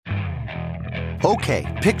Okay,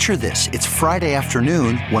 picture this. It's Friday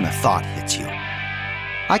afternoon when a thought hits you.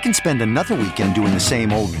 I can spend another weekend doing the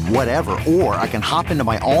same old whatever, or I can hop into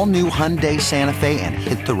my all-new Hyundai Santa Fe and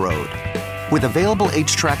hit the road. With available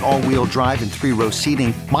H-Track all-wheel drive and 3-row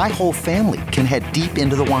seating, my whole family can head deep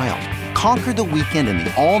into the wild. Conquer the weekend in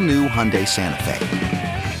the all-new Hyundai Santa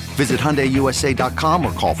Fe. Visit HyundaiUSA.com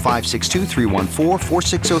or call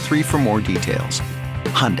 562-314-4603 for more details.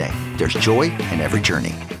 Hyundai, there's joy in every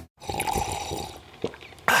journey.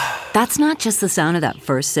 That's not just the sound of that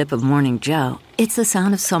first sip of Morning Joe. It's the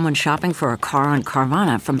sound of someone shopping for a car on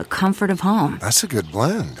Carvana from the comfort of home. That's a good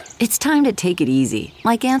blend. It's time to take it easy,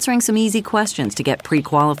 like answering some easy questions to get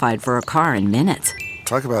pre-qualified for a car in minutes.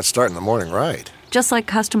 Talk about starting the morning right. Just like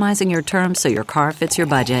customizing your terms so your car fits your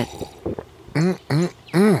budget.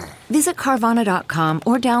 Visit Carvana.com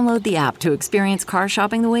or download the app to experience car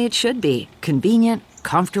shopping the way it should be. Convenient,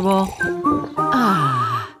 comfortable.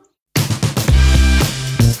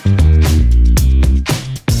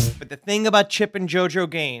 But the thing about Chip and JoJo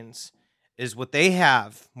Gaines is what they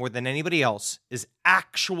have more than anybody else is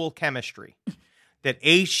actual chemistry that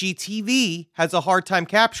HGTV has a hard time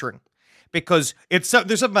capturing. Because there's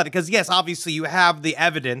something about it. Because, yes, obviously you have the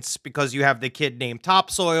evidence because you have the kid named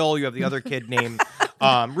Topsoil. You have the other kid named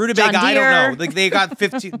Rutabaga. I don't know. Like, they got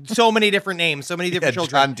 15, so many different names, so many different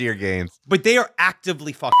children. John Deere Gaines. But they are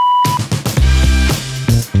actively fucking.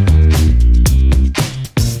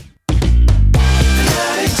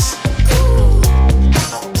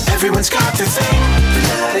 Everyone's got their thing.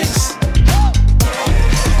 Fanatics.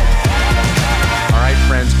 All right,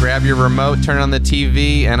 friends, grab your remote, turn on the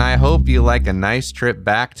TV, and I hope you like a nice trip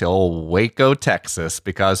back to old Waco, Texas,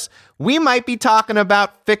 because we might be talking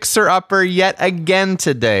about Fixer Upper yet again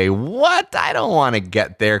today. What? I don't want to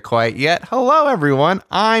get there quite yet. Hello, everyone.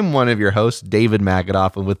 I'm one of your hosts, David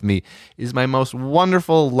Magadoff, and with me is my most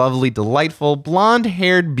wonderful, lovely, delightful,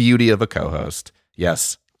 blonde-haired beauty of a co-host.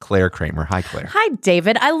 Yes, Claire Kramer. Hi, Claire. Hi,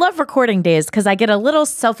 David. I love recording days because I get a little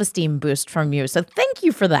self-esteem boost from you. So thank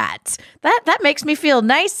you for that. That makes me feel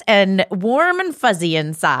nice and warm and fuzzy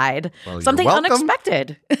inside. Well, something welcome,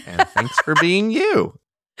 unexpected. And thanks for being you.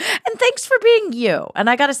 And thanks for being you. And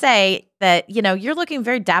I got to say that, you're looking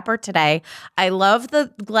very dapper today. I love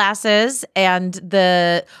the glasses and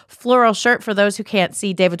the floral shirt. For those who can't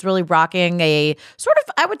see, David's really rocking a sort of,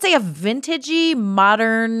 I would say, a vintagey,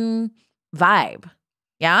 modern vibe.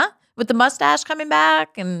 Yeah? With the mustache coming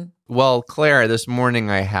back and... Well, Claire, this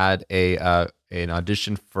morning I had an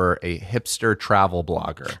audition for a hipster travel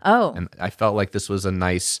blogger. Oh. And I felt like this was a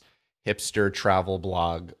nice hipster travel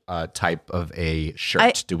blog type of a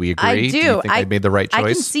shirt. Do we agree? I do. You think I made the right choice?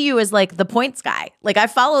 I can see you as like the points guy. Like I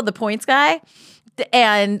follow the points guy,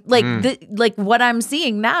 and like what I'm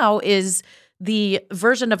seeing now is the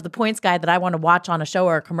version of the points guy that I want to watch on a show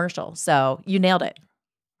or a commercial. So you nailed it.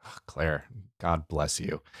 Oh, Claire, God bless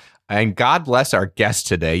you. And God bless our guest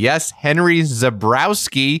today. Yes, Henry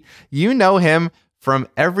Zebrowski. You know him from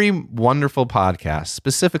every wonderful podcast,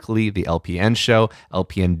 specifically the LPN show,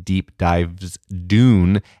 LPN Deep Dives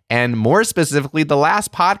Dune, and more specifically, the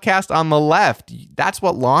last podcast on the left. That's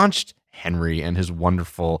what launched Henry and his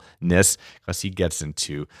wonderfulness, because he gets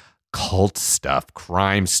into cult stuff,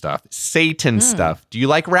 crime stuff, Satan stuff. Do you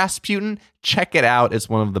like Rasputin? Check it out. It's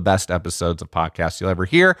one of the best episodes of podcasts you'll ever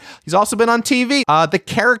hear. He's also been on TV. The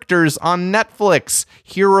Characters on Netflix.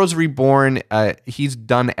 Heroes Reborn. He's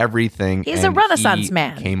done everything. He's a Renaissance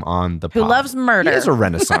man. Came on the who pod. loves murder. He is a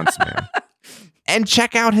Renaissance man. And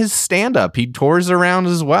check out his stand-up. He tours around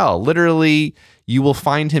as well. Literally, you will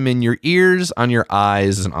find him in your ears, on your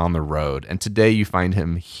eyes, and on the road. And today you find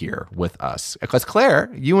him here with us. Because Claire,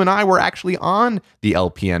 you and I were actually on the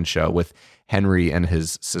LPN show with Henry and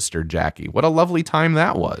his sister Jackie. What a lovely time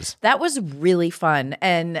that was. That was really fun.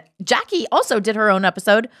 And Jackie also did her own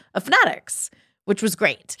episode of Fanatics, which was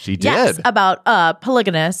great. She did. Yes, about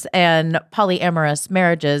polygamous and polyamorous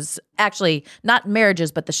marriages. Actually, not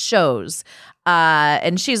marriages, but the shows.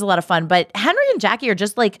 And she's a lot of fun. But Henry and Jackie are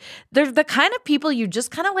just like, they're the kind of people you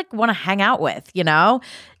just kind of like want to hang out with,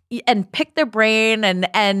 and pick their brain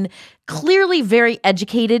and clearly very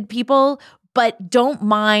educated people, but don't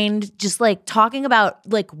mind just like talking about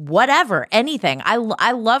like whatever, anything. I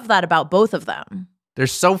love that about both of them. They're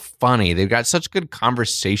so funny. They've got such good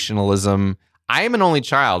conversationalism. I am an only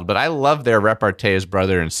child, but I love their repartee as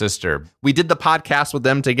brother and sister. We did the podcast with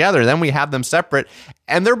them together. Then we had them separate,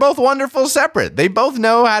 and they're both wonderful separate. They both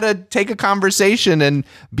know how to take a conversation and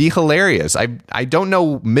be hilarious. I don't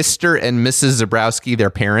know Mr. and Mrs. Zebrowski, their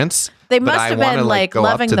parents. They must have been like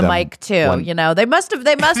loving the mic too. They must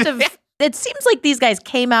have it seems like these guys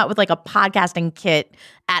came out with like a podcasting kit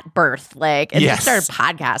at birth, like, and Yes. just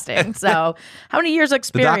started podcasting. So how many years The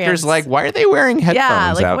experience? doctor's like, why are they wearing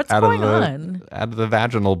headphones like, out, what's out going of the on? out of the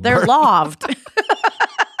vaginal They're birth? loved.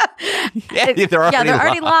 Yeah, they're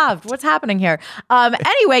already loved. What's happening here?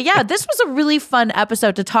 Anyway, yeah, this was a really fun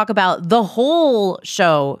episode to talk about the whole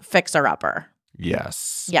show, Fixer Upper.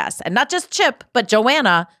 Yes. Yes, and not just Chip, but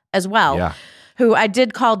Joanna as well. Yeah. Who I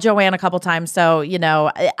did call Joanne a couple times. So, you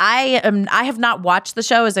know, I have not watched the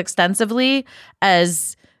show as extensively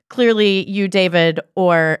as clearly you, David,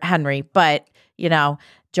 or Henry, but, you know,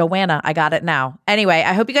 Joanna, I got it now. Anyway,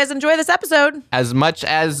 I hope you guys enjoy this episode. As much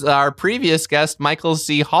as our previous guest, Michael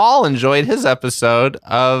C. Hall, enjoyed his episode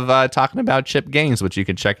of talking about Chip Gaines, which you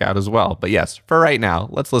can check out as well. But yes, for right now,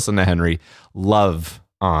 let's listen to Henry love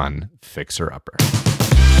on Fixer Upper.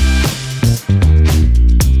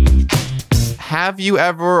 Have you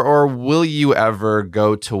ever or will you ever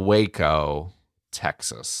go to Waco,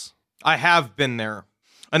 Texas? I have been there,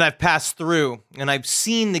 and I've passed through, and I've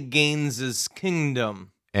seen the Gaines's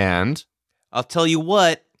kingdom. And I'll tell you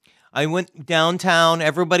what, I went downtown.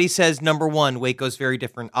 Everybody says, number one, Waco's very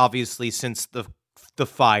different, obviously, since the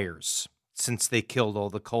fires, since they killed all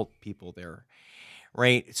the cult people there,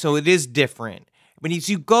 right? So it is different. But as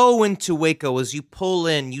you go into Waco, as you pull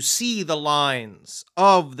in, you see the lines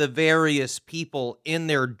of the various people in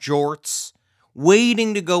their jorts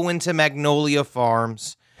waiting to go into Magnolia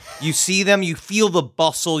Farms. You see them, you feel the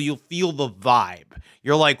bustle, you feel the vibe.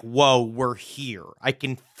 You're like, whoa, we're here.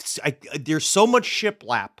 There's so much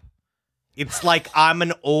shiplap. It's like I'm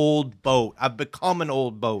an old boat. I've become an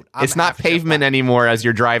old boat. it's not pavement anymore as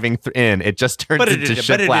you're driving in. It just turns into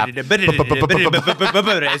shiplap.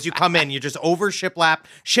 As you come in, you're just over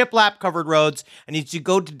shiplap covered roads. And as you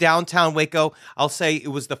go to downtown Waco, I'll say it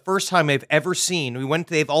was the first time I've ever seen.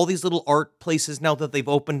 They have all these little art places now that they've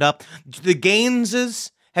opened up. The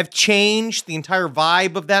Gaineses have changed the entire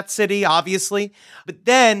vibe of that city, obviously. But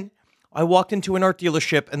then I walked into an art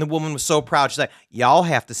dealership, and the woman was so proud. She's like, y'all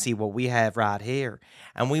have to see what we have right here.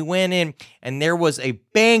 And we went in, and there was a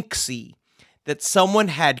Banksy that someone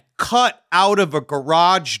had cut out of a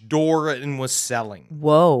garage door and was selling.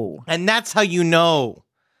 Whoa. And that's how you know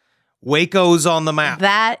Waco's on the map.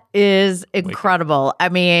 That is incredible. I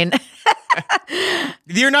mean,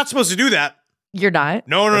 You're not supposed to do that. you're not.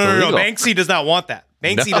 No. illegal. Banksy does not want that.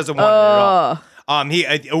 Banksy doesn't want it at all.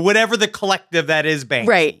 He whatever the collective that is, Banksy.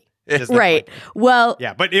 Right. does not Right. like it. Well,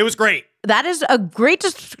 Yeah, but it was great. that is a great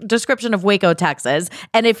description of Waco, Texas.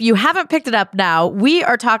 And if you haven't picked it up now, we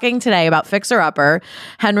are talking today about Fixer Upper.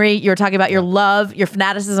 Henry, you're talking about your love, your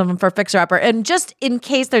fanaticism for Fixer Upper. And just in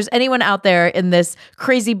case there's anyone out there in this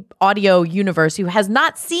crazy audio universe who has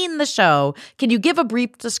not seen the show, can you give a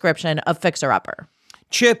brief description of Fixer Upper?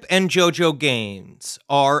 Chip and JoJo Gaines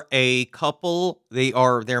are a couple.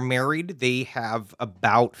 They're married. They have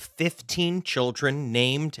about 15 children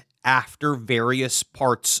named after various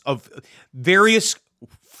parts of various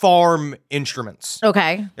farm instruments.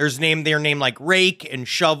 Okay. They're named like rake and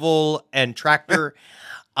shovel and tractor.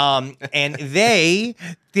 And they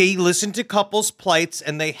listen to couples' plights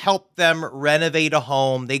and they help them renovate a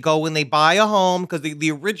home. They go and they buy a home because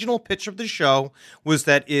the original pitch of the show was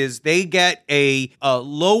they get a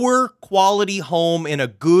lower quality home in a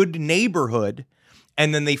good neighborhood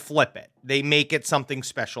and then they flip it. They make it something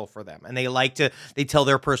special for them. And they tell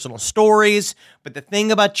their personal stories. But the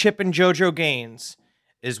thing about Chip and JoJo Gaines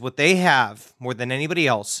is what they have more than anybody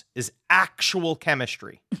else is actual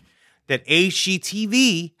chemistry that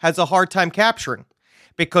HGTV has a hard time capturing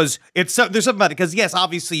because there's something about it. Because yes,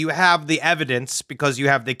 obviously you have the evidence because you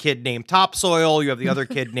have the kid named Topsoil, you have the other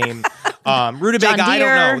kid named Rutabaga. I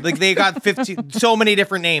don't know. Like they got 50, so many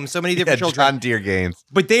different names, so many different children. John Deere Gaines.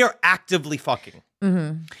 But they are actively fucking.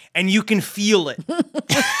 Mm-hmm. And you can feel it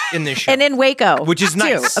in this show. And in Waco, which is too,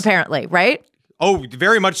 nice. apparently, right? Oh,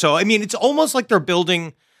 very much so. I mean, it's almost like they're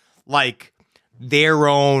building like their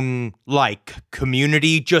own like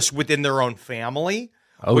community just within their own family,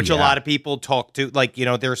 which a lot of people talk to. Like, you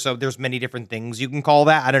know, there's many different things you can call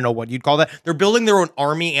that. I don't know what you'd call that. They're building their own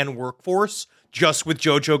army and workforce just with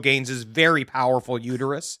JoJo Gaines' very powerful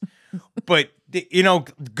uterus. But, you know,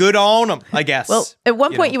 good on them, I guess. Well, at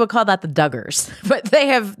one point you would call that the Duggars, but they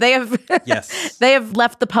have yes, they have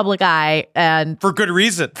left the public eye, and for good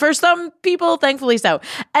reason. For some people, thankfully so.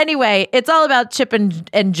 Anyway, it's all about Chip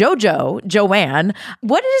and Joanne.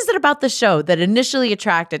 What is it about the show that initially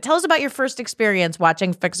attracted? Tell us about your first experience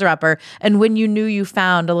watching Fixer Upper and when you knew you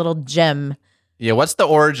found a little gem. Yeah, what's the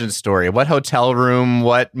origin story? What hotel room?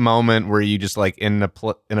 What moment were you just like in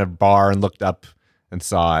a bar and looked up and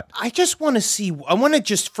saw it? I want to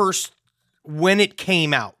just first, when it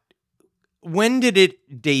came out, when did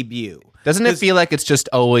it debut? Doesn't it feel like it's just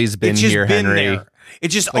always been It's just here, been Henry? there.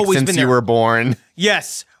 It's just Like always since been there. you were born,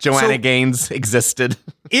 Yes. Joanna So Gaines existed.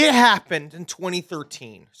 it happened in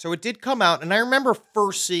 2013. So it did come out, and I remember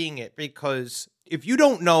first seeing it because if you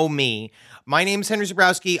don't know me, my name is Henry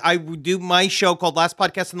Zebrowski. I do my show called Last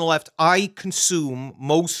Podcast on the Left. I consume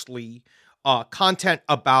mostly content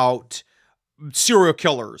about serial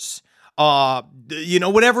killers.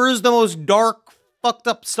 Whatever is the most dark, fucked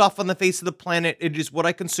up stuff on the face of the planet, it is what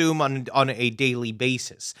I consume on a daily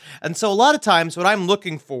basis. And so a lot of times what I'm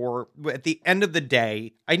looking for at the end of the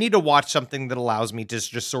day, I need to watch something that allows me to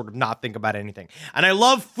just sort of not think about anything. And I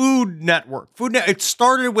love Food Network. It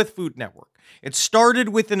started with Food Network. It started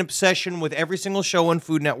with an obsession with every single show on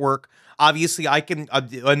Food Network. Obviously,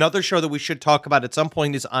 another show that we should talk about at some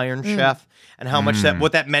point is Iron Chef and how much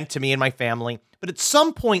what that meant to me and my family. But at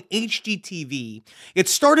some point, HGTV, it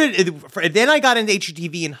started, then I got into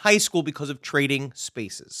HGTV in high school because of Trading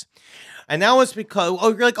Spaces. And that was because,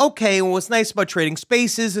 you're like, okay, well, what's nice about Trading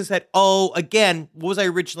Spaces is that, again, what was I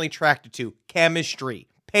originally attracted to? Chemistry.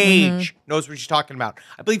 Paige knows what she's talking about.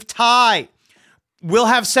 I believe Ty will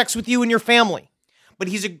have sex with you and your family. But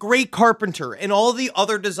he's a great carpenter, and all the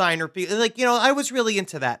other designer people, I was really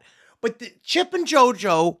into that. But Chip and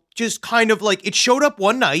JoJo just kind of it showed up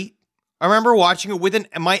one night. I remember watching it with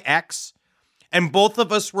my ex, and both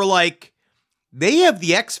of us were like, they have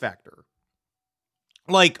the X factor.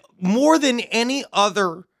 More than any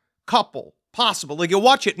other couple possible. You'll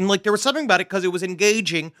watch it, and there was something about it because it was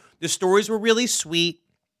engaging. The stories were really sweet,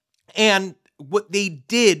 and what they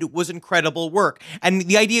did was incredible work. And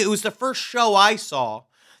the idea, it was the first show I saw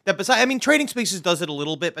that Trading Spaces does it a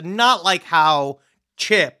little bit, but not like how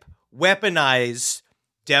Chip weaponized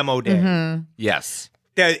Demo Day. Yes.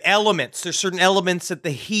 There's certain elements that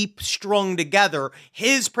the heap strung together.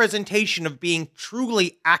 His presentation of being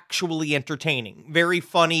truly, actually entertaining. Very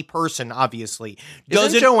funny person, obviously.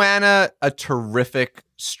 Isn't Joanna a terrific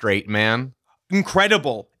straight man?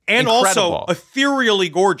 Incredible. And also ethereally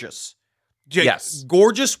gorgeous. Yes.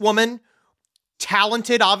 Gorgeous woman,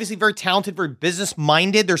 talented, obviously very talented, very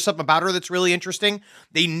business-minded. There's something about her that's really interesting.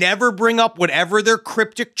 They never bring up whatever their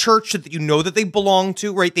cryptic church that that they belong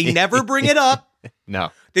to, right? They never bring it up.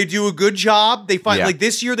 No. They do a good job. They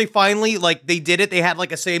this year they finally they did it. They had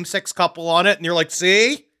a same-sex couple on it, and you're like,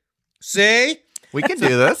 see? We can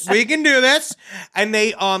do this. We can do this. And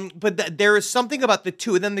they, there is something about the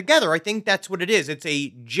two of them together. I think that's what it is. It's a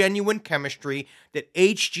genuine chemistry that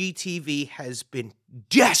HGTV has been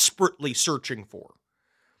desperately searching for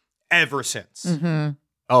ever since. Mm-hmm.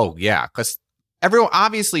 Oh, yeah. Because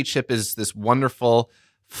obviously Chip is this wonderful,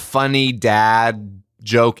 funny dad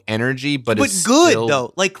joke energy, but it's good, still,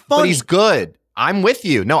 though. Funny. But he's good. I'm with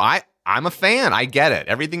you. No, I'm a fan. I get it.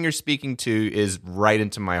 Everything you're speaking to is right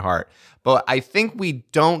into my heart. But I think we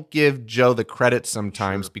don't give Jo the credit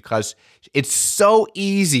sometimes because it's so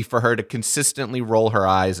easy for her to consistently roll her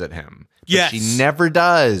eyes at him. But yes. She never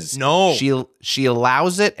does. No. She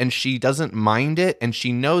allows it and she doesn't mind it and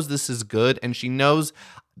she knows this is good and she knows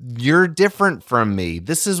you're different from me.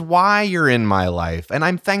 This is why you're in my life. And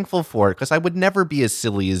I'm thankful for it because I would never be as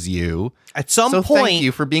silly as you. At some point. Thank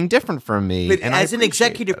you for being different from me. But and as an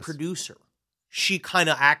executive producer, she kind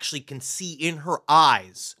of actually can see in her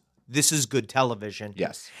eyes, this is good television.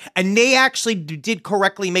 Yes. And they actually did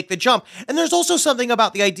correctly make the jump. And there's also something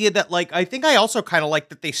about the idea that, I think I also kind of like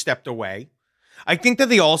that they stepped away. I think that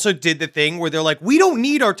they also did the thing where they're like, we don't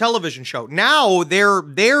need our television show. Now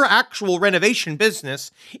their actual renovation business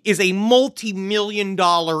is a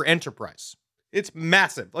multi-million-dollar enterprise. It's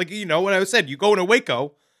massive. What I said, you go into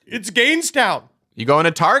Waco, it's Gainstown. You go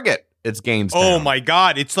into Target, it's Gainstown. Oh my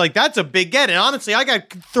God. It's that's a big get. And honestly, I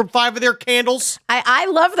got 5 of their candles. I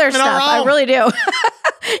love their stuff. I really do.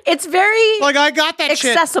 It's very I got that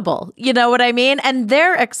accessible. You know what I mean? And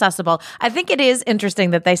they're accessible. I think it is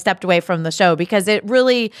interesting that they stepped away from the show because it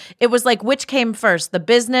was which came first, the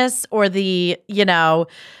business or the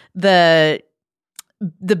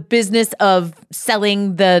business of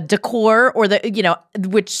selling the decor or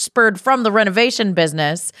which spurred from the renovation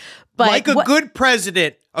business. But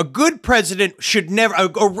a good president should never,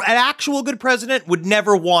 an actual good president would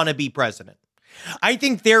never want to be president. I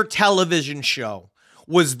think their television show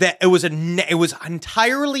was that it was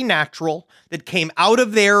entirely natural. That came out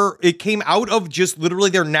of just literally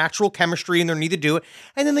their natural chemistry and their need to do it.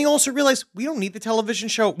 And then they also realized we don't need the television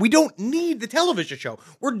show. We don't need the television show.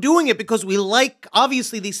 We're doing it because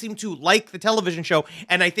obviously they seem to like the television show.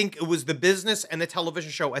 And I think it was the business and the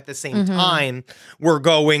television show at the same time were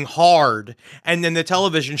going hard. And then the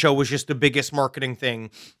television show was just the biggest marketing thing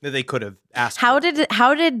that they could have asked for.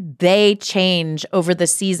 How did they change over the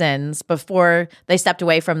seasons before they stepped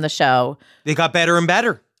away from the show? They got better and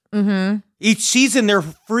better. Mm-hmm. Each season, they're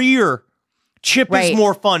freer. Chip is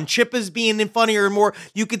more fun. Chip is being funnier and more.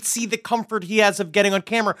 You could see the comfort he has of getting on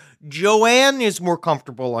camera. Joanne is more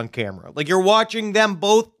comfortable on camera. Like, you're watching them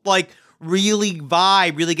both, like, really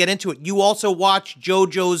vibe, really get into it. You also watch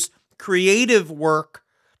JoJo's creative work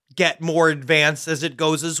get more advanced as it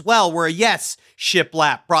goes as well, where, yes,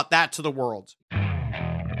 Shiplap brought that to the world.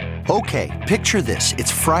 Okay, picture this.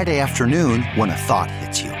 It's Friday afternoon when a thought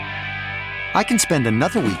hits you. I can spend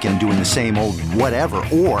another weekend doing the same old whatever,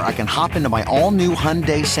 or I can hop into my all-new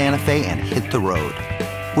Hyundai Santa Fe and hit the road.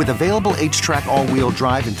 With available H-Track all-wheel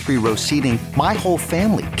drive and 3-row seating, my whole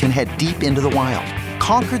family can head deep into the wild.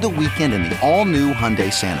 Conquer the weekend in the all-new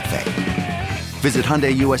Hyundai Santa Fe. Visit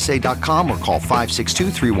HyundaiUSA.com or call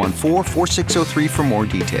 562-314-4603 for more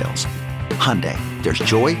details. Hyundai, there's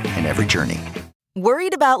joy in every journey.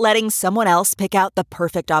 Worried about letting someone else pick out the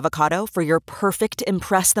perfect avocado for your perfect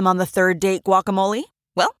impress-them-on-the-third-date guacamole?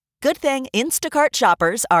 Well, good thing Instacart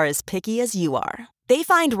shoppers are as picky as you are. They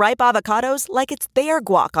find ripe avocados like it's their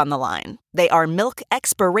guac on the line. They are milk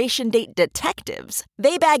expiration date detectives.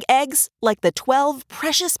 They bag eggs like the 12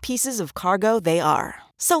 precious pieces of cargo they are.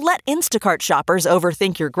 So let Instacart shoppers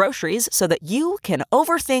overthink your groceries so that you can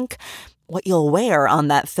overthink what you'll wear on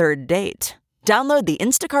that third date. Download the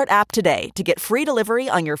Instacart app today to get free delivery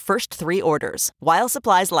on your first 3 orders, while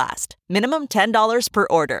supplies last. Minimum $10 per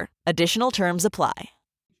order. Additional terms apply.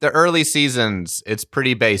 The early seasons, it's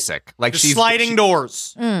pretty basic. Like, she's sliding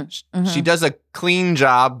doors. She does a clean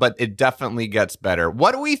job, but it definitely gets better.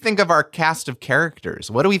 What do we think of our cast of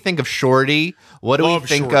characters? What do we think of Shorty? What do we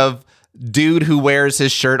think of dude who wears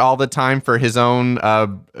his shirt all the time for his own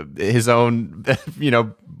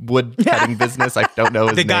wood cutting business? I don't know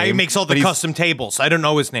his name. The guy who makes all the custom tables. I don't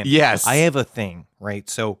know his name. Yes. I have a thing, right?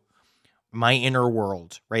 So my inner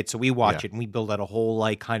world, right? So we watch it and we build out a whole,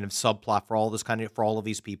 like, kind of subplot for all of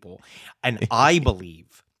these people. And I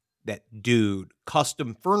believe that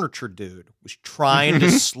custom furniture dude was trying to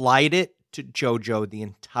slide it to JoJo the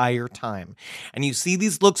entire time. And you see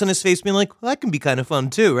these looks on his face being like, well, that can be kind of fun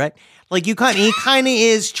too, right? Like, he kind of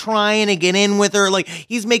is trying to get in with her. Like,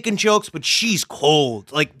 he's making jokes, but she's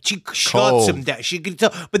cold. Like, she shuts him down. She can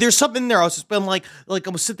tell. But there's something there. I was just been like I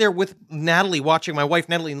would sit there with Natalie, watching my wife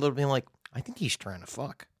Natalie, and being like, I think he's trying to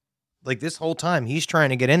fuck. Like, this whole time he's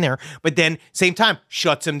trying to get in there, but then same time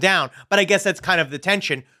shuts him down. But I guess that's kind of the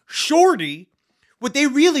tension. Shorty, what they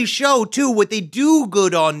really show too, what they do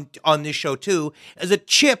good on this show too, is that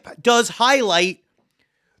Chip does highlight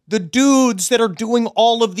the dudes that are doing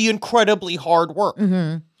all of the incredibly hard work.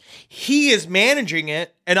 Mm-hmm. He is managing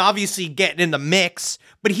it and obviously getting in the mix,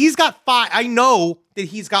 but he's got 5. I know that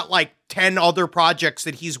he's got like 10 other projects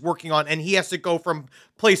that he's working on, and he has to go from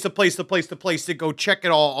place to place to place to place to go check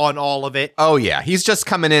it all on all of it. Oh yeah, he's just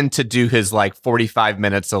coming in to do his like 45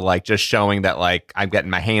 minutes of like just showing that like I'm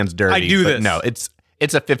getting my hands dirty. I do this. No, it's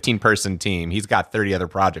a 15-person team. He's got 30 other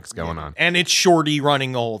projects going on. And it's Shorty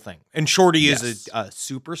running the whole thing. And Shorty is a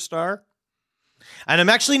superstar. And I'm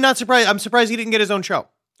actually not surprised. I'm surprised he didn't get his own show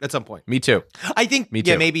at some point. Me too. I think, Me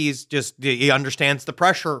too. Maybe he understands the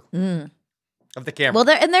pressure of the camera. Well,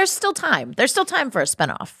 there's still time. There's still time for a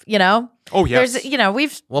spinoff, you know? Oh, yes.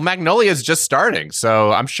 Well, Magnolia's just starting,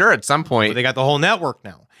 so I'm sure at some point. Well, they got the whole network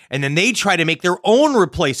now. And then they try to make their own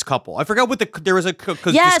replace couple. I forgot there was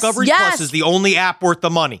because Discovery Plus is the only app worth the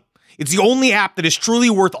money. It's the only app that is truly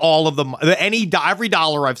worth all of every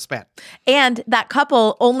dollar I've spent. And that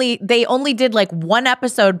couple only did like one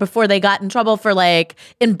episode before they got in trouble for like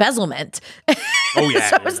embezzlement. Oh yeah,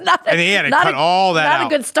 so it's not. And they had to cut all that out.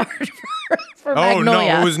 Not a good start for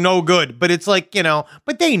Magnolia. No, it was no good. But it's like,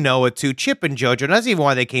 but they know it too. Chip and JoJo. And that's even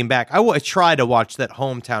why they came back. I tried to watch that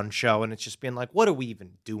hometown show, and it's just been like, what are we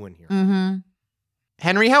even doing here? Mm-hmm.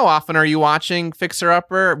 Henry, how often are you watching Fixer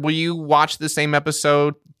Upper? Will you watch the same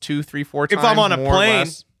episode 2, 3, 4 times? If I'm on a plane,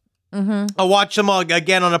 mm-hmm. I'll watch them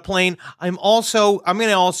again on a plane.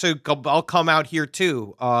 I'll come out here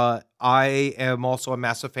too. I am also a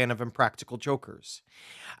massive fan of Impractical Jokers.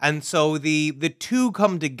 And so the two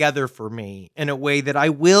come together for me in a way that I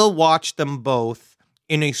will watch them both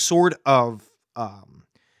in a sort of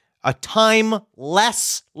a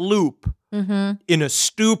timeless loop in a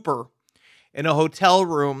stupor, in a hotel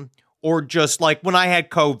room, or just like when I had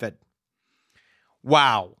COVID.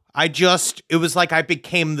 Wow. It was like I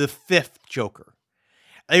became the fifth Joker.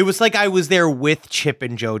 It was like I was there with Chip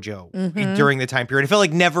and JoJo during the time period. It felt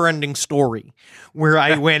like Never-Ending Story, where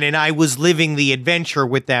I went and I was living the adventure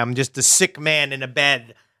with them, just a sick man in a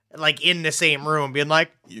bed, like in the same room, being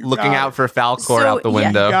like, looking out for Falcor out the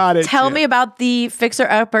window. got it. Tell me about the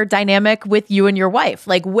fixer-upper dynamic with you and your wife.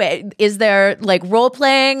 Like, is there like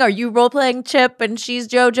role-playing? Are you role-playing Chip and she's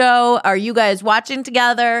JoJo? Are you guys watching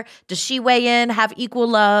together? Does she weigh in, have equal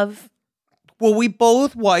love? Well, we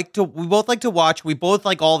both like to watch. We both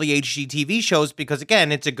like all the HGTV shows because,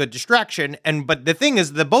 again, it's a good distraction. But the thing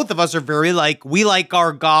is that both of us are very we like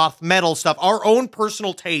our goth metal stuff. Our own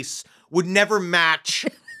personal tastes would never match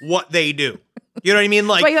what they do. You know what I mean?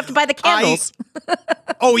 Like, That's why you have to buy the candles.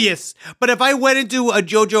 Oh, yes. But if I went into a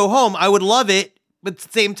JoJo home, I would love it. But at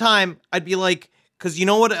the same time, I'd be like, because you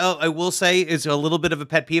know what I will say is a little bit of a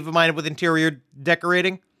pet peeve of mine with interior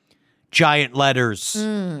decorating? Giant letters.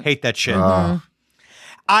 Hate that shit.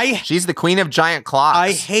 She's the queen of giant clocks.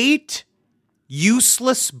 I hate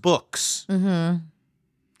useless books.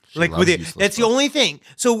 Like with it, that's the only thing.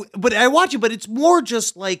 So, but I watch it, but it's more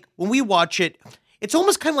just like when we watch it, it's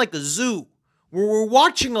almost kind of like a zoo where we're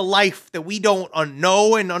watching a life that we don't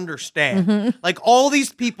know and understand. Like all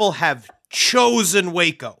these people have chosen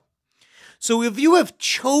Waco. So if you have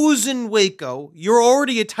chosen Waco, you're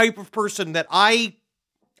already a type of person that I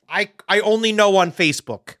only know on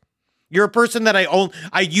Facebook. You're a person that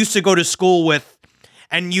I used to go to school with,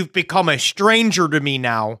 and you've become a stranger to me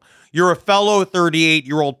now. You're a fellow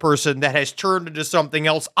 38-year-old person that has turned into something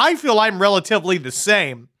else. I feel I'm relatively the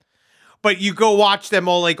same. But you go watch them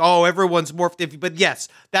all like, oh, everyone's morphed. But yes,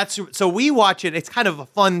 so we watch it. It's kind of a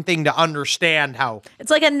fun thing to understand how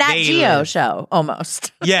It's like a Nat Geo show,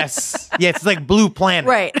 almost. Yes. Yeah, it's like Blue Planet.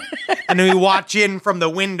 Right. And then we watch in from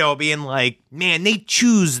the window being like, man, they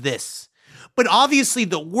choose this. But obviously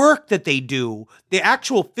the work that they do, the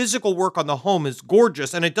actual physical work on the home is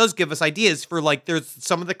gorgeous. And it does give us ideas for like, there's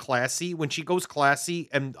some of the classy, when she goes classy,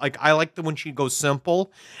 and like, I like the when she goes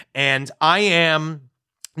simple. And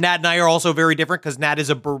Nat and I are also very different because Natalie's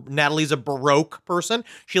a Baroque person.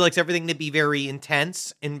 She likes everything to be very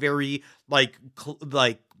intense and very like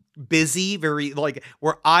busy, very like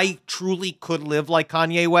where I truly could live like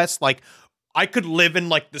Kanye West. Like I could live in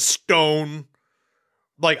like the stone.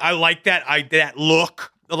 Like I like that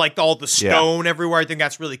look, like all the stone everywhere. I think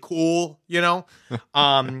that's really cool, you know.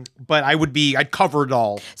 But I'd cover it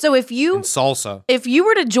all. So if you in salsa, if you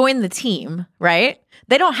were to join the team, right?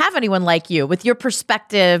 They don't have anyone like you with your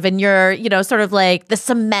perspective and your, sort of like the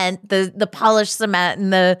cement, the polished cement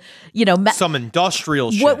and the, some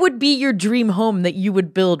industrial shit. What would be your dream home that you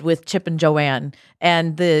would build with Chip and Joanne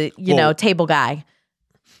and the, table guy?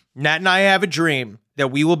 Nat and I have a dream that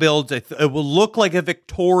we will build. It will look like a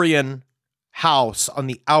Victorian house on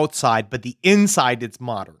the outside, but the inside it's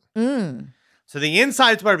modern. So the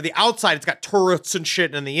inside is better, but the outside it's got turrets and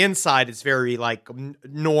shit, and the inside is very like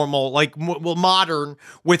normal, like modern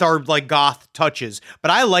with our like goth touches.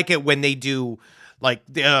 But I like it when they do like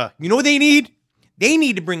you know what they need? They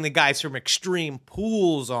need to bring the guys from Extreme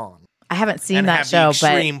Pools on. I haven't seen and that have show, the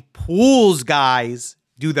Extreme Pools guys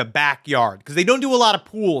do the backyard because they don't do a lot of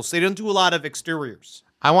pools. They don't do a lot of exteriors.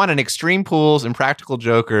 I want an Extreme Pools and Practical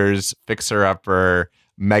Jokers fixer-upper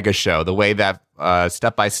mega show, the way that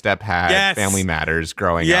Step by Step had Family Matters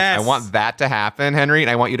growing up. I want that to happen, Henry,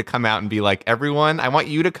 and I want you to come out and be like, everyone, I want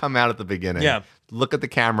you to come out at the beginning, look at the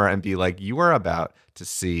camera and be like, you are about to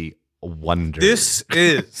see wonder. This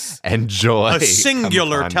is enjoy a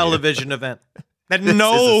singular television event that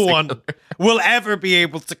no one will ever be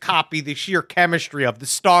able to copy the sheer chemistry of, the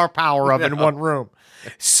star power of in one room.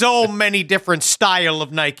 So many different style of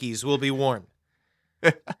Nikes will be worn.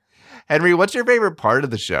 Henry, what's your favorite part of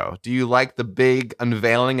the show? Do you like the big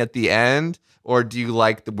unveiling at the end? Or do you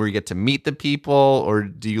like where you get to meet the people? Or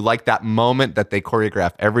do you like that moment that they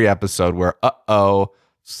choreograph every episode where,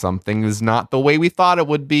 something is not the way we thought it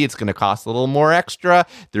would be. It's going to cost a little more extra.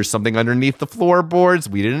 There's something underneath the floorboards.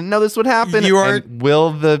 We didn't know this would happen. And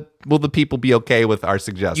will the people be okay with our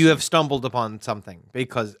suggestions? You have stumbled upon something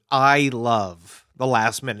because I love the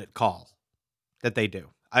last minute call that they do.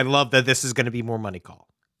 I love that this is going to be more money call.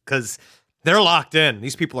 Because they're locked in.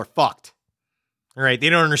 These people are fucked. All right. They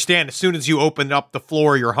don't understand. As soon as you open up the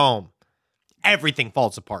floor of your home, everything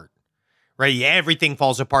falls apart. Right? Yeah, everything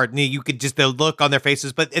falls apart. And you could just the look on their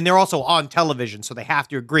faces. And they're also on television, so they have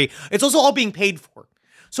to agree. It's also all being paid for.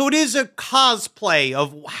 So it is a cosplay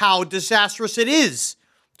of how disastrous it is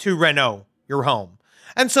to reno your home.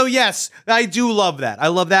 And so, yes, I do love that. I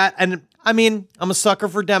love that. And I mean, I'm a sucker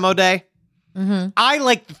for demo day. I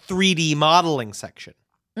like the 3D modeling section.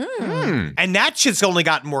 And that shit's only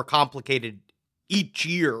gotten more complicated each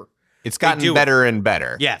year. It's gotten better and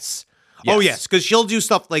better. Yes. Oh, yes, because she'll do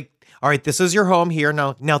stuff like, all right, this is your home here.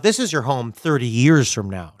 Now this is your home 30 years from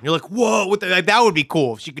now. And you're like, whoa, that would be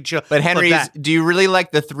cool if she could show. But Henry, do you really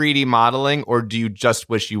like the 3D modeling, or do you just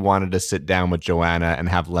wish you wanted to sit down with Joanna and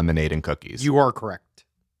have lemonade and cookies? You are correct.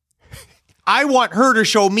 I want her to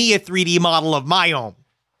show me a 3D model of my home.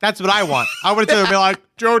 That's what I want. I want to be like,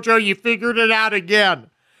 JoJo, you figured it out again.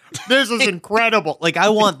 This is incredible. Like, I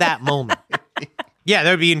want that moment. Yeah, that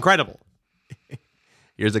would be incredible.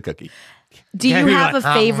 Here's a cookie. Do you have a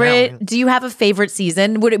favorite? Do you have a favorite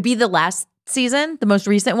season? Would it be the last season, the most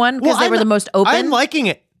recent one, because they were the most open? I'm liking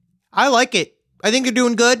it. I like it. I think they're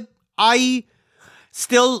doing good.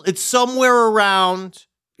 It's somewhere around.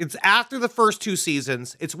 It's after the first 2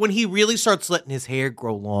 seasons. It's when he really starts letting his hair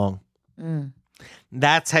grow long.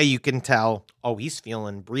 That's how you can tell. Oh, he's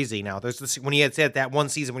feeling breezy now. There's this when he had said that one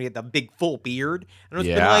season when he had the big full beard, and it's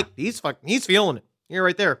been like he's feeling it. You're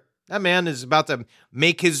right there. That man is about to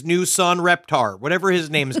make his new son Reptar, whatever his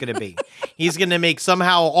name is going to be. He's going to make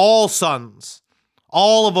somehow all sons,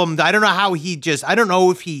 all of them. I don't know how I don't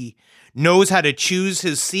know if he knows how to choose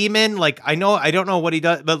his semen. Like, I don't know what he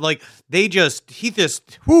does, but like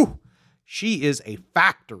she is a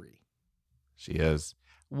factory. She is.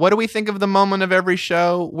 What do we think of the moment of every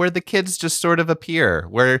show where the kids just sort of appear,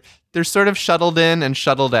 where they're sort of shuttled in and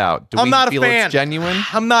shuttled out? Do we feel it's genuine?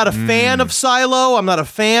 I'm not a fan of Silo. I'm not a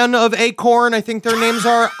fan of Acorn, I think their names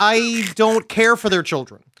are. I don't care for their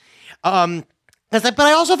children. But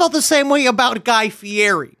I also felt the same way about Guy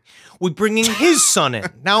Fieri. With bringing his son in.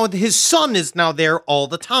 Now his son is now there all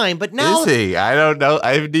the time, but now... Is he? I don't know.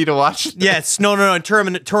 I need to watch this. Yes. No.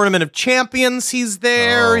 Tournament of Champions, he's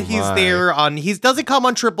there. He's there on... He doesn't come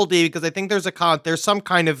on Triple D because I think there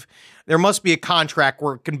must be a contract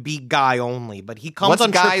where it can be Guy only, but he comes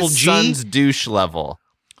on Triple G. What's Guy's son's douche level?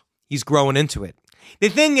 He's growing into it. The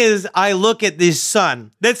thing is, I look at this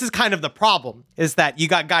son. This is kind of the problem, is that you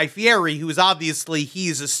got Guy Fieri, who is obviously,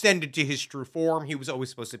 he's ascended to his true form. He was always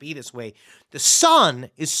supposed to be this way. The son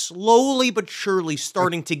is slowly but surely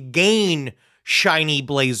starting to gain shiny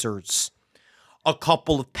blazers, a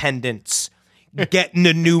couple of pendants, getting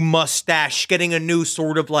a new mustache, getting a new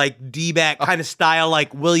sort of like D-back kind of style,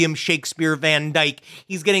 like William Shakespeare Van Dyke.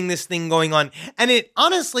 He's getting this thing going on. And it,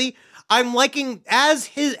 honestly... I'm liking as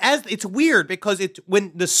it's weird because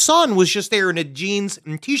when the son was just there in a jeans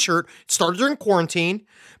and t-shirt, it started during quarantine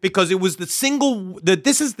because it was this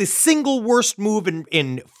is the single worst move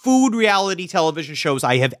in food reality television shows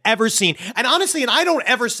I have ever seen. And honestly, and I don't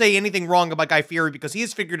ever say anything wrong about Guy Fieri because he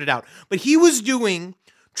has figured it out, but he was doing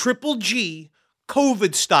Triple G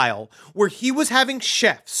COVID style where he was having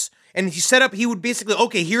chefs. And he would basically,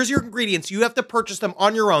 okay, here's your ingredients. You have to purchase them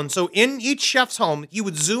on your own. So in each chef's home, you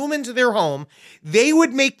would zoom into their home. They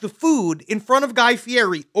would make the food in front of Guy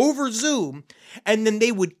Fieri over Zoom. And then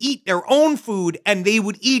they would eat their own food and they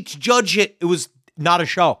would each judge it. It was not a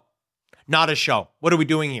show. Not a show. What are we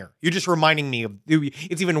doing here? You're just reminding me of,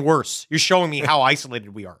 it's even worse. You're showing me how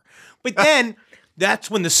isolated we are. But then that's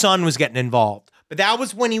when the son was getting involved. But that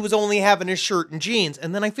was when he was only having his shirt and jeans.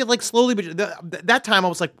 And then I feel like slowly, but that time I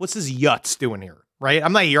was like, what's this Yutz doing here? Right?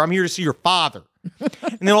 I'm not here. I'm here to see your father.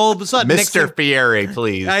 And then all of a sudden, Mr. Fieri,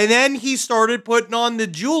 please. And then he started putting on the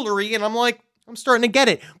jewelry and I'm like, I'm starting to get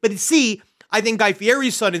it. But see, I think Guy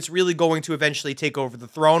Fieri's son is really going to eventually take over the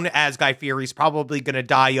throne as Guy Fieri's probably going to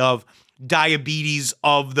die of diabetes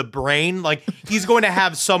of the brain. Like he's going to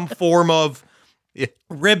have some form of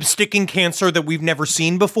rib sticking cancer that we've never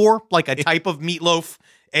seen before, like a type of meatloaf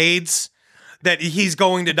AIDS that he's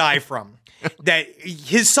going to die from. That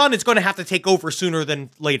his son is going to have to take over sooner than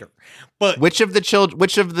later. But which of the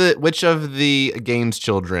Gaines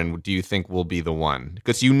children do you think will be the one?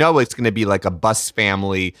 Because you know it's going to be like a bus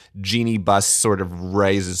family, genie bus sort of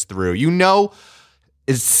rises through. You know,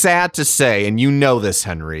 it's sad to say, and you know this,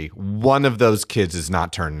 Henry, one of those kids is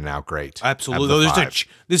not turning out great. Absolutely. There's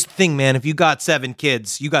this thing, man, if you got 7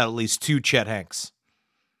 kids, you got at least 2 Chet Hanks.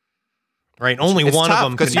 Right? Only it's one tough, of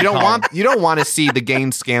them because you don't want to see the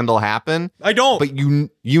Gaines scandal happen. I don't. But you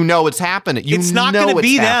know it's happening. It's not going to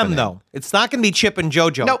be them, though. It's not going to be Chip and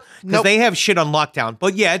JoJo. Nope. Because they have shit on lockdown.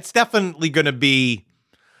 But yeah, it's definitely going to be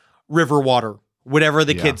Riverwater. Whatever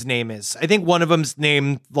the kid's name is. I think one of them's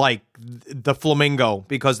named like the Flamingo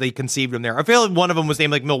because they conceived him there. I feel like one of them was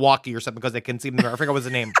named like Milwaukee or something because they conceived him there. I forgot what the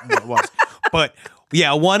name was. But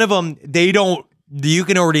yeah, one of them, you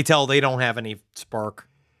can already tell they don't have any spark.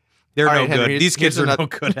 They're no good. These kids are no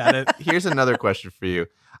good at it. Here's another question for you.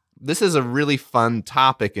 this is a really fun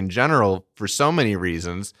topic in general for so many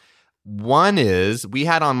reasons. One is we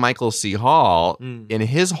had on Michael C. Hall, and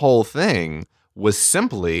his whole thing was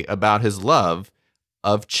simply about his love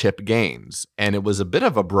of Chip Gaines. And it was a bit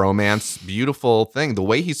of a bromance, beautiful thing. The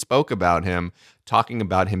way he spoke about him, talking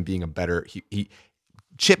about him being a better,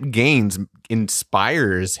 Chip Gaines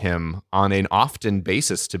inspires him on an often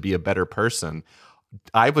basis to be a better person.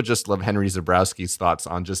 I would just love Henry Zebrowski's thoughts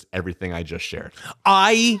on just everything I just shared.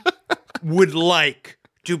 I would like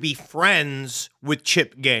to be friends with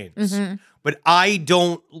Chip Gaines, but I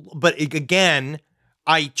don't. But again,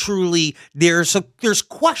 I truly there's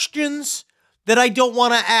questions that I don't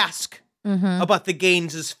want to ask about the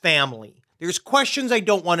Gaines's family. There's questions I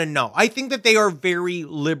don't want to know. I think that they are very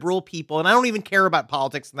liberal people, and I don't even care about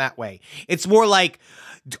politics in that way. It's more like,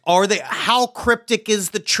 how cryptic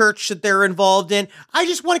is the church that they're involved in? I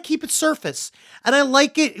just want to keep it surface. And I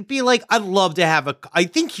like it be like, I'd love to have I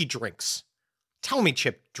think he drinks. Tell me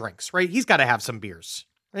Chip drinks, right? He's got to have some beers,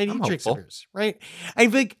 right? He drinks some beers, right? I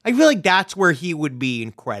feel like that's where he would be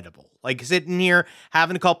incredible. Like sitting here,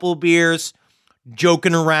 having a couple of beers,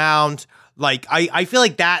 joking around. Like, I feel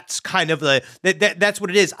like that's kind of that's what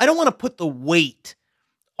it is. I don't want to put the weight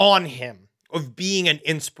on him of being an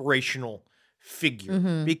inspirational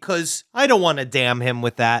figure because I don't want to damn him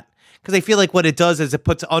with that, because I feel like what it does is it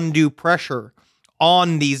puts undue pressure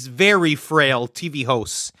on these very frail TV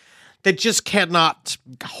hosts that just cannot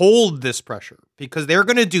hold this pressure because they're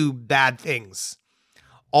going to do bad things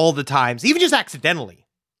all the times, even just accidentally.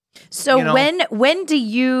 So when do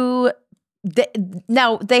you...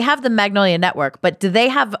 now, they have the Magnolia Network, but do they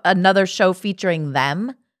have another show featuring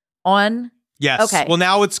them on? Yes. Okay. Well,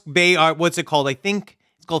 now what's it called? I think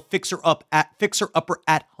it's called Fixer Upper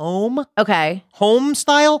at Home. Okay. Home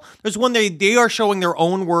style. There's one they are showing their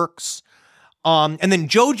own works. And then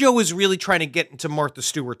JoJo is really trying to get into Martha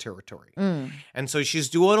Stewart territory. And so she's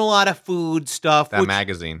doing a lot of food stuff.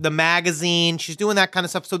 The magazine. She's doing that kind of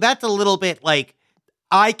stuff. So that's a little bit like,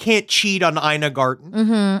 I can't cheat on Ina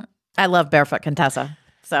Garten. I love Barefoot Contessa.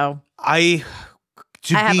 So I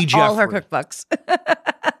have Jeffrey, all her cookbooks.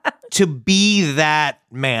 to be that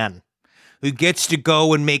man who gets to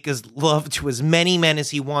go and make his love to as many men as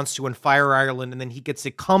he wants to in Fire Island, and then he gets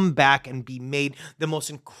to come back and be made the most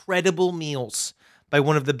incredible meals by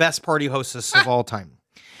one of the best party hostesses of all time.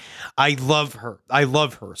 I love her. I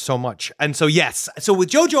love her so much. And so, yes. So with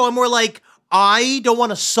JoJo, I'm more like, I don't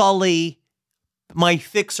want to sully my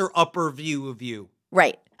fixer-upper view of you.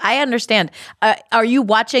 Right. I understand. Are you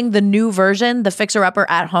watching the new version, the Fixer Upper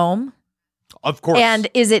at Home? Of course. And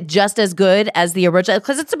is it just as good as the original?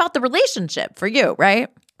 Because it's about the relationship for you, right?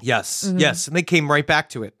 Yes. Yes. And they came right back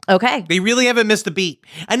to it. Okay. They really haven't missed a beat.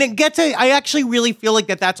 And I actually really feel like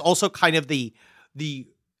that's also kind of the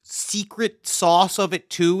secret sauce of it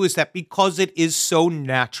too, is that because it is so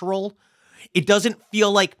natural, it doesn't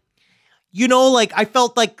feel like, like I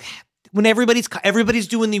felt like when everybody's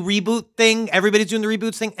doing the reboot thing,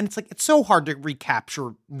 and it's like, it's so hard to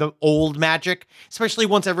recapture the old magic, especially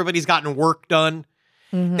once everybody's gotten work done.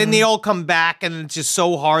 Then they all come back and it's just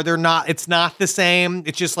so hard. It's not the same.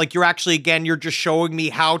 It's just like, you're just showing me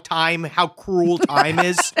how cruel time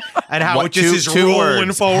is and how it just is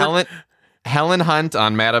rolling forward. Helen Hunt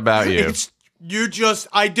on Mad About You.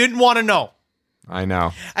 I didn't want to know. I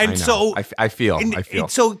know. And so I feel.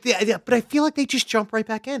 But I feel like they just jump right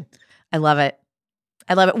back in. I love it.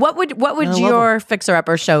 What would your Fixer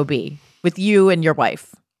Upper show be with you and your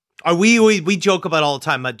wife? We joke about all the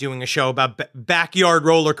time about doing a show about backyard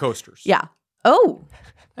roller coasters. Yeah. Oh.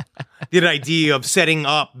 The idea of setting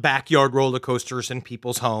up backyard roller coasters in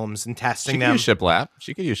people's homes and testing them. She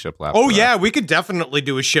could use shiplap. Oh yeah, we could definitely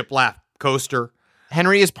do a shiplap coaster.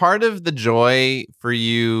 Henry, is part of the joy for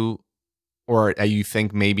you, or you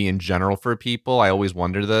think maybe in general for people, I always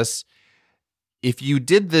wonder this, if you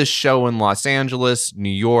did this show in Los Angeles, New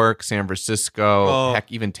York, San Francisco,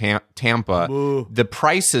 heck, even Tampa, the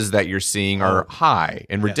prices that you're seeing are high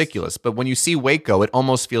and ridiculous. But when you see Waco, it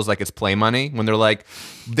almost feels like it's play money. When they're like,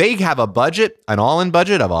 they have an all-in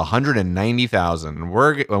budget of $190,000, and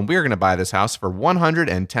we're going to buy this house for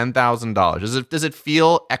 $110,000. Does it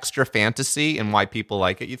feel extra fantasy, and why people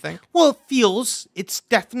like it, you think? Well, it's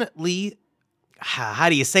definitely, how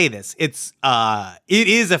do you say this? It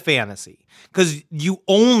is a fantasy. Because you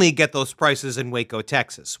only get those prices in Waco,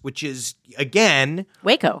 Texas, which is, again,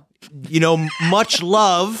 Waco. Much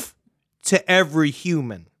love to every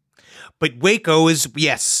human. But Waco is,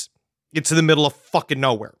 yes, it's in the middle of fucking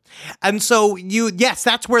nowhere. And so,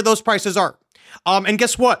 that's where those prices are. And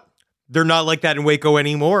guess what? They're not like that in Waco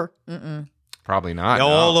anymore. Mm-mm. Probably not.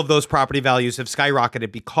 All of those property values have skyrocketed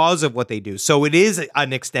because of what they do. So it is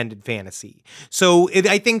an extended fantasy. So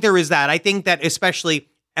I think there is that. I think that especially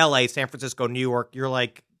LA, San Francisco, New York, you're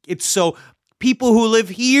like, it's so people who live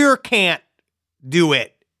here can't do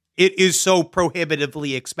it. It is so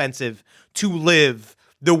prohibitively expensive to live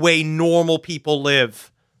the way normal people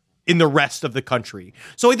live in the rest of the country.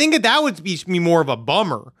 So I think that would be more of a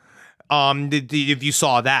bummer. If you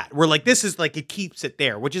saw that, where like this is like it keeps it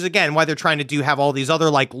there, which is again why they're trying to have all these other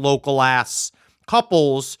like local ass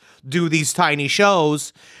couples do these tiny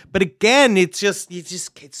shows. But again, it's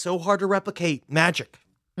so hard to replicate magic.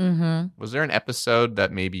 Mm-hmm. Was there an episode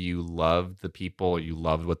that maybe you loved the people, you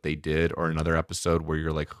loved what they did, or another episode where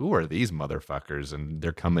you're like, who are these motherfuckers? And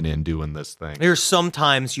they're coming in doing this thing. There's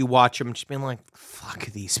sometimes you watch them just being like, fuck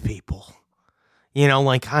these people. You know,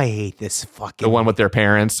 like, I hate this fucking... The one with their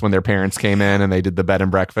parents, when their parents came in and they did the bed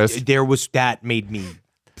and breakfast? That made me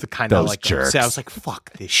kind of Those like... jerks. Upset. I was like,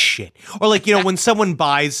 fuck this shit. Or like, you know, when someone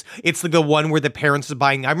buys, it's like the one where the parents are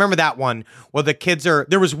buying... I remember that one where the kids are...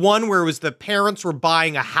 There was one where it was the parents were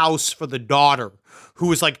buying a house for the daughter who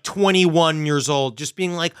was like 21 years old, just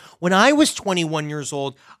being like, when I was 21 years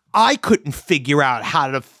old, I couldn't figure out how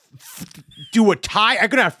to... do a tire. I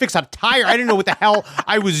couldn't know how to fix a tire. I didn't know what the hell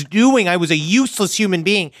I was doing. I was a useless human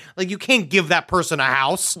being. Like, you can't give that person a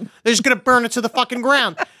house. They're just going to burn it to the fucking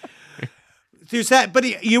ground. There's that. But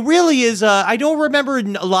it really is, I don't remember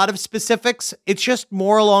a lot of specifics. It's just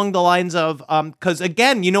more along the lines of, because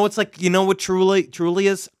again, you know, it's like, you know what truly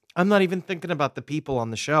is? I'm not even thinking about the people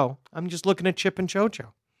on the show. I'm just looking at Chip and JoJo.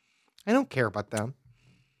 I don't care about them.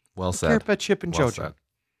 Well said. I care about Chip and Well JoJo. said.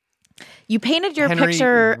 You painted your Henry-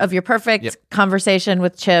 picture of your perfect conversation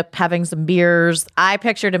with Chip, having some beers. I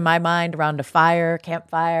pictured in my mind around a fire,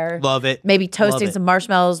 campfire. Love it. Maybe toasting Love it. some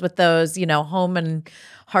marshmallows with those, you know, home and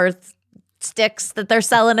hearth sticks that they're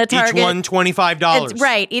selling at Target. Each one $25. It's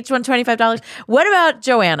right. Each one $25. What about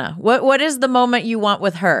Joanna? What is the moment you want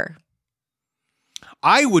with her?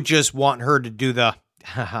 I would just want her to do the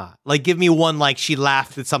like give me one like she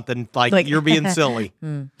laughed at something like you're being silly.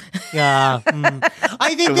 Yeah.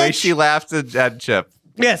 I think The way she laughed at Chip.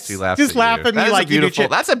 yes, She laughed just at laugh you. at me That is like you do beautiful. shit.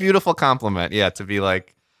 That's a beautiful compliment. Yeah, to be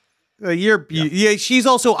like, Yeah, she's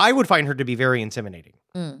also. I would find her to be very intimidating.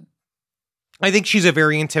 I think she's a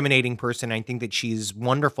very intimidating person. I think that she's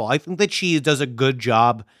wonderful. I think that she does a good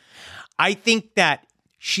job. I think that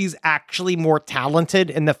she's actually more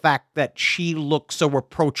talented in the fact that she looks so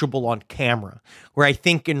approachable on camera, where I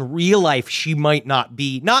think in real life she might not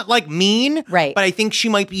like mean, Right. but I think she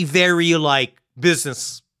might be very like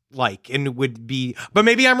business like and would be, but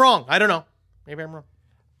maybe I'm wrong. I don't know. Maybe I'm wrong.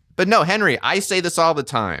 but no, Henry, I say this all the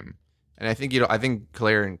time. And I think, I think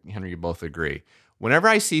Claire and Henry, you both agree. Whenever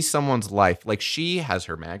I see someone's life, like she has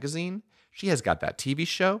her magazine, she has got that TV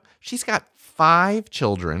show, she's got 5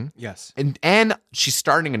 children. Yes. And she's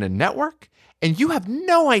starting in a network. And you have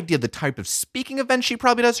no idea the type of speaking events she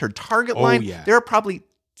probably does, her target line. Yeah. There are probably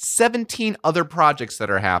 17 other projects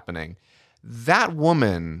that are happening. That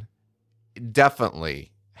woman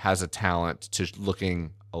definitely has a talent to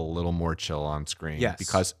looking a little more chill on screen. Yes.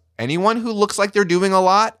 Because anyone who looks like they're doing a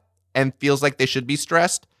lot and feels like they should be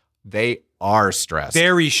stressed, they are stressed.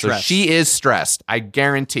 Very So stressed. she is stressed. I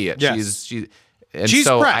guarantee it. Yes. She's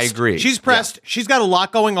pressed. I agree. She's pressed. Yeah. She's got a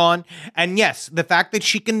lot going on. And yes, the fact that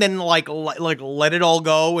she can then like let it all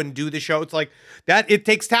go and do the show, it's like that. It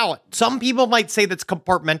takes talent. Some people might say that's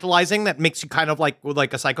compartmentalizing. That makes you kind of like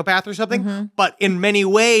a psychopath or something. Mm-hmm. But in many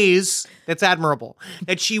ways, that's admirable.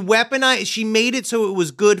 That she weaponized. She made it so it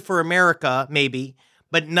was good for America, maybe,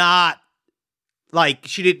 but not like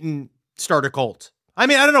she didn't start a cult. I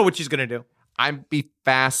mean, I don't know what she's gonna do. I'd be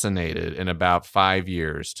fascinated in about 5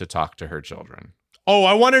 years to talk to her children. Oh,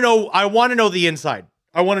 I want to know. I want to know the inside.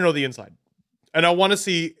 I want to know the inside, and I want to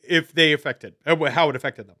see if they affected how it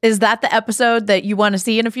affected them. Is that the episode that you want to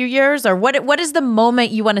see in a few years, or what is the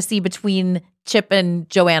moment you want to see between Chip and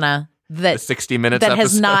Joanna The 60 Minutes that episode.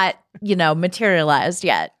 has not materialized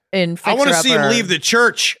yet? In I want to see them leave the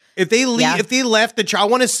church. If they leave, if they left the church, I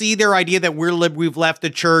want to see their idea that we've left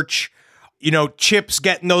the church. Chip's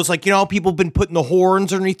getting those, like, how people have been putting the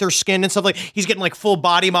horns underneath their skin and stuff. Like, he's getting, like, full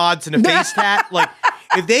body mods and a face tat. Like,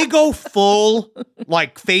 if they go full,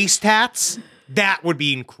 like, face tats, that would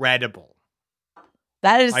be incredible.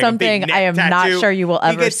 That is Like a something big I am neck not tattoo. sure you will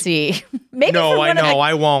ever see. Maybe No, from I one of know,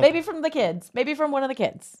 I won't. Maybe from the kids. Maybe from one of the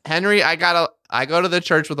kids. Henry, I go to the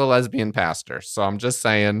church with a lesbian pastor, so I'm just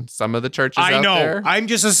saying some of the churches I out know. there. I'm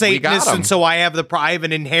just a got Satanist, 'em. and so I have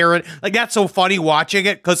an inherent, like, that's so funny watching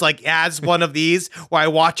it, because, like, as one of these, where I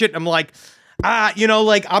watch it, I'm like,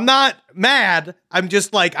 like, I'm not mad. I'm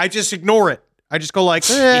just like, I just ignore it. I just go like,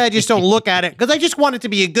 I just don't look at it because I just want it to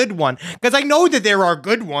be a good one because I know that there are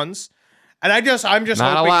good ones. And I'm just Not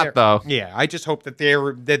a hoping lot though. Yeah, I just hope that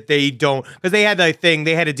they don't, because they had a thing,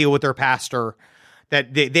 they had to deal with their pastor,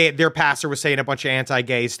 that their pastor was saying a bunch of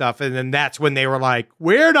anti-gay stuff, and then that's when they were like,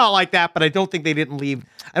 we're not like that. But I don't think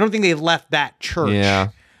they left that church. Yeah,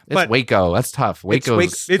 it's Waco. That's tough. Waco.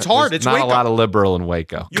 It's hard. It's not Waco. a lot of liberal in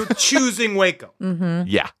Waco. You're choosing Waco. Mm-hmm.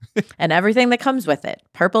 Yeah, and everything that comes with it: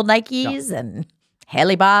 purple Nikes and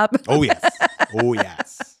Haley Bob. Oh yes. Oh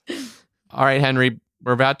yes. All right, Henry.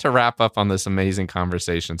 We're about to wrap up on this amazing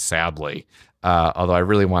conversation, sadly. Although I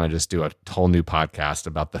really want to just do a whole new podcast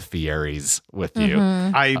about the Fieries with you.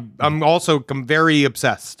 Mm-hmm. I'm also very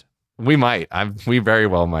obsessed. We might. We very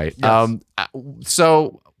well might. Yes.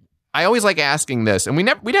 So I always like asking this, and we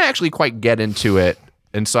didn't actually quite get into it.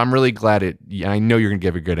 And so I'm really glad I know you're going to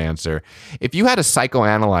give a good answer. If you had to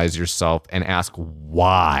psychoanalyze yourself and ask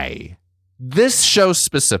why this show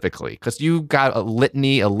specifically, because you got a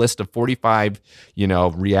list of 45,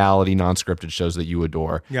 reality non-scripted shows that you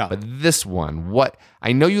adore. Yeah. But this one,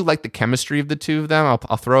 I know you like the chemistry of the two of them.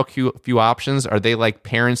 I'll throw a few options. Are they like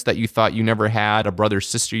parents that you thought you never had, a brother,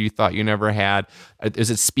 sister you thought you never had? Is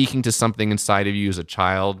it speaking to something inside of you as a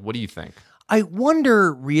child? What do you think? I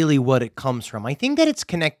wonder really what it comes from. I think that it's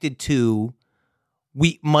connected to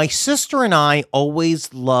my sister and I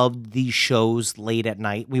always loved these shows late at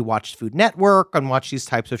night. We watched Food Network and watched these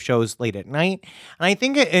types of shows late at night. And I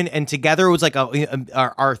think, and together it was like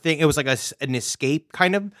our thing. It was like an escape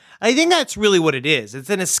kind of. I think that's really what it is. It's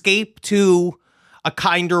an escape to a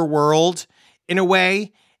kinder world in a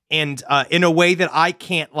way, and in a way that I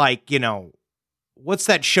can't what's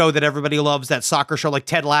that show that everybody loves, that soccer show, like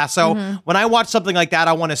Ted Lasso? Mm-hmm. When I watch something like that,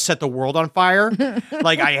 I want to set the world on fire.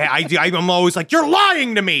 Like I'm always like, you're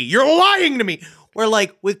lying to me. You're lying to me. Where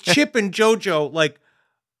like with Chip and JoJo, like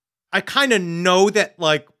I kind of know that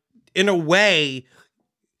like in a way,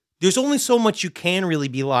 there's only so much you can really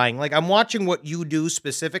be lying. Like I'm watching what you do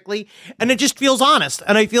specifically, and it just feels honest.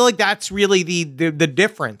 And I feel like that's really the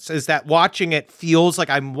difference, is that watching it feels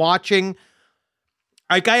like I'm watching.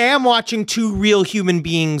 Like I am watching two real human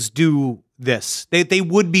beings do this. They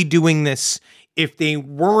would be doing this if they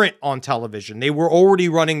weren't on television. They were already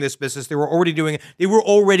running this business. They were already doing it. They were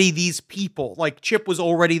already these people. Like Chip was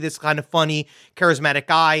already this kind of funny, charismatic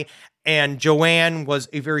guy. And Joanne was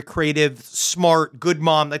a very creative, smart, good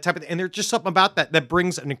mom, that type of thing. And there's just something about that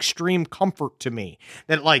brings an extreme comfort to me.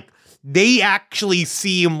 That like they actually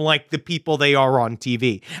seem like the people they are on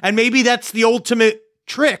TV. And maybe that's the ultimate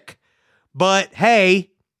trick. But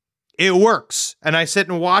hey, it works. And I sit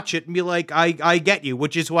and watch it and be like, I get you,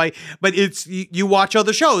 which is why, but it's, you watch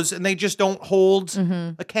other shows and they just don't hold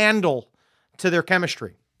a candle to their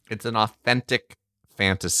chemistry. It's an authentic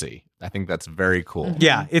fantasy. I think that's very cool.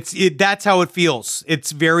 Yeah, that's how it feels.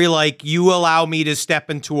 It's very like, you allow me to step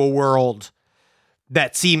into a world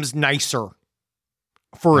that seems nicer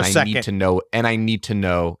for a second. I need to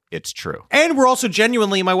know it's true. And we're also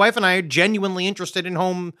my wife and I are genuinely interested in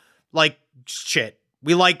home, like shit.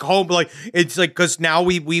 We like home, like it's like, because now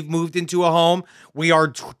we've moved into a home. We are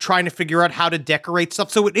trying to figure out how to decorate stuff.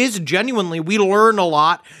 So it is genuinely, we learn a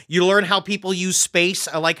lot. You learn how people use space.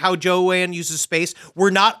 I like how Joanne uses space. We're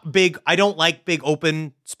not big. I don't like big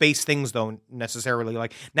open space things though, necessarily.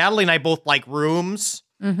 Like Natalie and I both like rooms.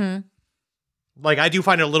 Mm-hmm. Like I do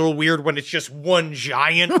find it a little weird when it's just one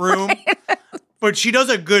giant room, but she does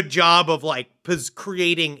a good job of like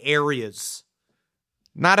creating areas.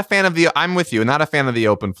 Not a fan of I'm with you. Not a fan of the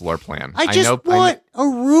open floor plan. I want a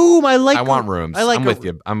room. I want rooms. I'm with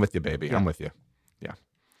you. I'm with you, baby. Yeah. I'm with you. Yeah.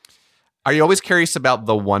 Are you always curious about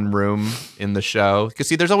the one room in the show? Because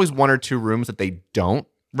see, there's always one or two rooms that they don't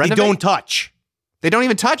renovate. They don't touch. They don't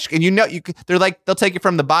even touch. And they're like, they'll take you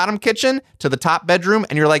from the bottom kitchen to the top bedroom.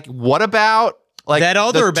 And you're like, what about like that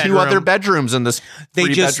other two other bedrooms in this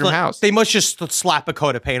three-bedroom house? They must just slap a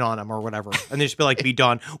coat of paint on them or whatever, and they just be like, "Be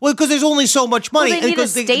done." Well, because there's only so much money. Well, they need a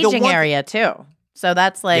staging area too. So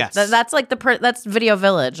that's like Yes. that's like that's Video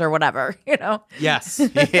Village or whatever, Yes,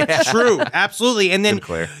 yeah. True, absolutely. And then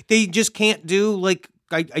Clear. they just can't do like.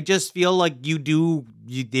 I just feel like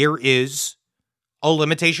there is a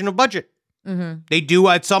limitation of budget. Mm-hmm. They do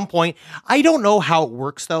at some point. I don't know how it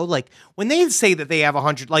works though. Like when they say that they have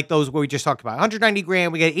 100, like those where we just talked about, 190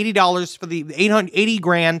 grand, we got $80 for the 80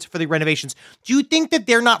 grand for the renovations. Do you think that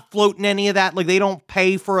they're not floating any of that? Like they don't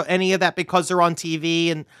pay for any of that because they're on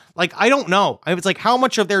TV? And like, I don't know. I was like, how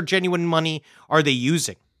much of their genuine money are they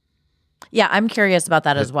using? Yeah, I'm curious about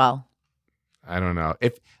that as well. I don't know.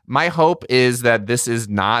 If my hope is that this is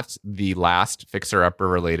not the last Fixer Upper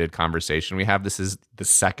related conversation we have. This is the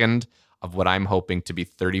second of what I'm hoping to be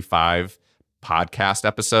 35 podcast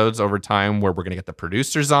episodes over time where we're going to get the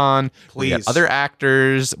producers on. We're gonna Please. get other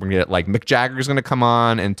actors. We're going to get like Mick Jagger's going to come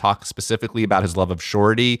on and talk specifically about his love of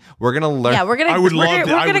Shorty. We're going to learn. Yeah, we're gonna. I would love we're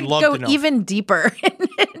to- I gonna would love go to know. even deeper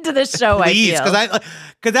into the show. Please, I feel.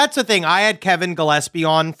 because that's the thing. I had Kevin Gillespie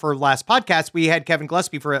on for last podcast. We had Kevin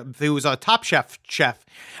Gillespie who was a Top Chef.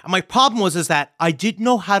 And my problem is that I didn't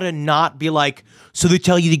know how to not be like, so they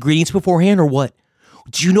tell you the ingredients beforehand or what?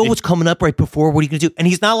 Do you know what's coming up right before? What are you going to do? And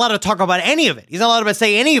he's not allowed to talk about any of it. He's not allowed to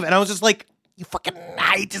say any of it. And I was just like,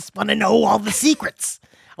 I just want to know all the secrets.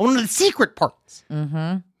 I want to know the secret parts.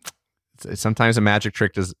 Sometimes a magic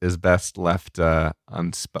trick is best left No!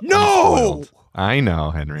 unspoiled. I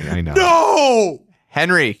know, Henry. I know. No!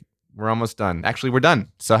 Henry, we're almost done. Actually, we're done.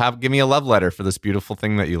 So give me a love letter for this beautiful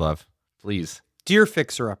thing that you love. Please. Dear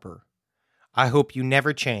Fixer-Upper, I hope you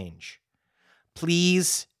never change.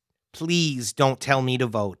 Please, please don't tell me to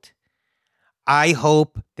vote. I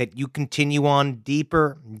hope that you continue on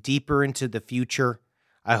deeper and deeper into the future.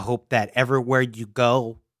 I hope that everywhere you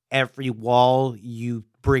go, every wall you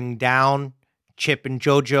bring down, Chip and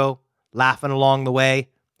JoJo laughing along the way,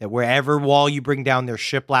 that wherever wall you bring down, there's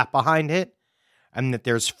shiplap behind it, and that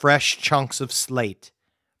there's fresh chunks of slate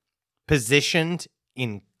positioned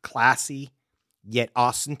in classy yet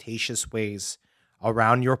ostentatious ways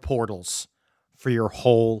around your portals for your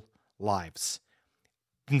whole lives.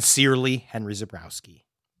 Sincerely, Henry Zebrowski.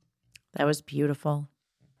 That was beautiful.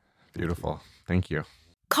 Beautiful. Thank you.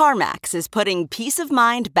 CarMax is putting peace of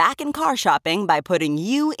mind back in car shopping by putting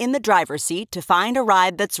you in the driver's seat to find a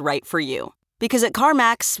ride that's right for you. Because at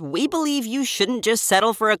CarMax, we believe you shouldn't just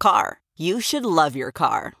settle for a car. You should love your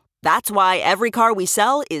car. That's why every car we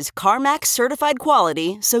sell is CarMax certified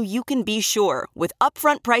quality, so you can be sure with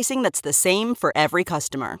upfront pricing that's the same for every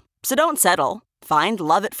customer. So don't settle. Find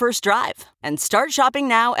love at first drive and start shopping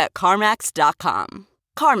now at CarMax.com.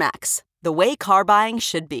 CarMax, the way car buying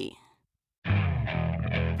should be.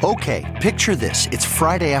 Okay, picture this. It's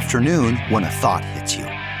Friday afternoon when a thought hits you.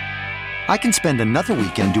 I can spend another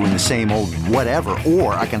weekend doing the same old whatever,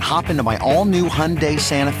 or I can hop into my all-new Hyundai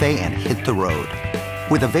Santa Fe and hit the road.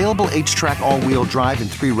 With available H-Track all-wheel drive and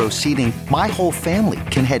 3-row seating, my whole family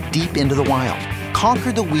can head deep into the wild.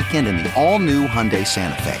 Conquer the weekend in the all-new Hyundai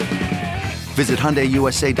Santa Fe. Visit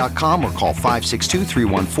HyundaiUSA.com or call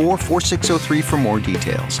 562-314-4603 for more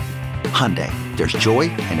details. Hyundai, there's joy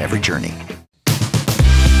in every journey.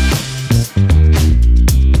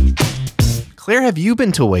 Claire, have you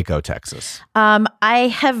been to Waco, Texas? I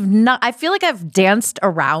have not. I feel like I've danced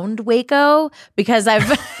around Waco because I've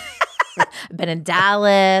been in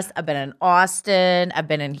Dallas, I've been in Austin, I've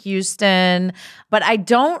been in Houston, but I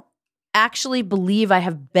don't actually believe I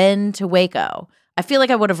have been to Waco. I feel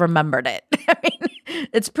like I would have remembered it. I mean,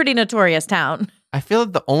 it's a pretty notorious town. I feel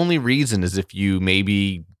like the only reason is if you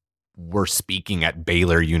maybe were speaking at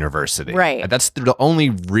Baylor University. Right. That's the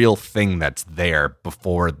only real thing that's there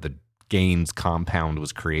before the Gaines compound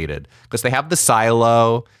was created. Because they have the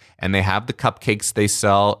silo and they have the cupcakes they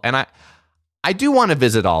sell. And I do want to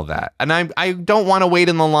visit all that. And I don't want to wait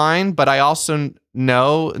in the line, but I also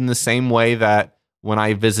know in the same way that when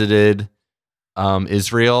I visited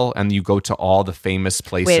Israel and you go to all the famous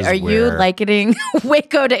places. Wait, are you likening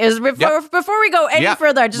Waco to Israel? Before we go any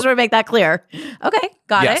further, I just want to make that clear. Okay,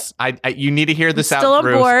 got it. Yes, you need to hear this I'm out, still on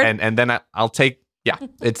Ruth, board. and then I'll take. Yeah,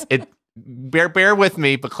 bear with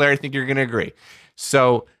me, but Claire, I think you're going to agree.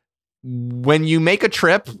 So when you make a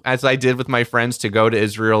trip, as I did with my friends, to go to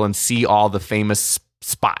Israel and see all the famous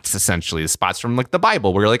spots, essentially the spots from like the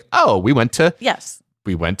Bible, where you're like, oh, we went to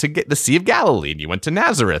get the Sea of Galilee, and you went to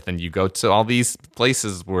Nazareth, and you go to all these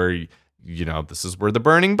places where, this is where the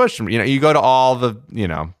burning bush, you go to all the,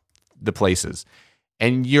 the places,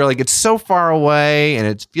 and you're like, it's so far away and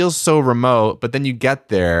it feels so remote, but then you get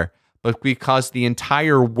there, but because the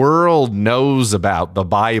entire world knows about the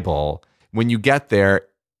Bible, when you get there,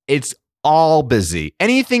 it's all busy.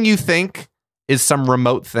 Anything you think is some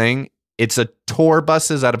remote thing, it's a tour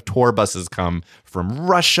buses out of tour buses come from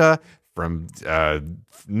Russia, from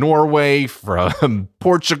Norway, from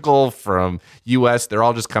Portugal, from US. They're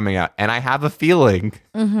all just coming out. And I have a feeling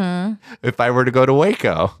if I were to go to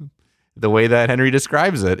Waco, the way that Henry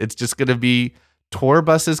describes it, it's just going to be tour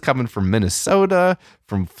buses coming from Minnesota,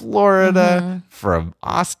 from Florida, from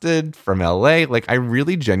Austin, from LA. Like, I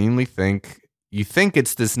really genuinely think you think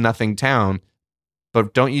it's this nothing town,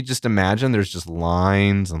 but don't you just imagine there's just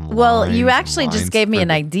lines and lines? Well, you actually just gave me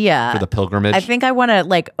an idea for the pilgrimage. I think I want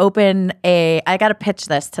to I got to pitch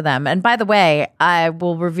this to them. And by the way, I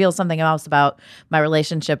will reveal something else about my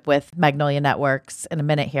relationship with Magnolia Networks in a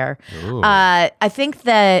minute here. I think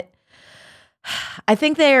that I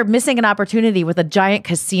think they're missing an opportunity with a giant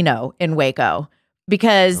casino in Waco.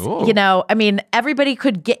 Because, everybody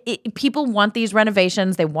could people want these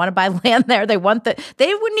renovations. They want to buy land there. They wouldn't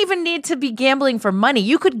even need to be gambling for money.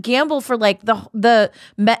 You could gamble for like the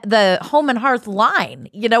home and hearth line.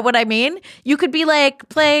 You know what I mean? You could be like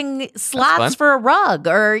playing slots for a rug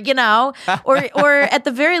or at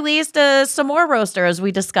the very least, a s'more roaster, as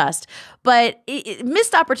we discussed. But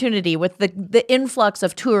missed opportunity with the influx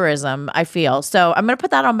of tourism, I feel. So I'm going to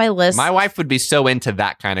put that on my list. My wife would be so into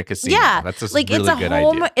that kind of casino. Yeah. That's a like really good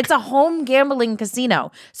idea. It's a home gambling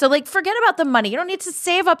casino. So like forget about the money. You don't need to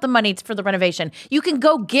save up the money for the renovation. You can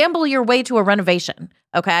go gamble your way to a renovation.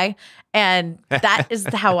 Okay. And that is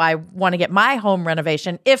how I want to get my home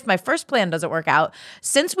renovation if my first plan doesn't work out.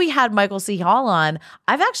 Since we had Michael C. Hall on,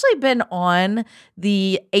 I've actually been on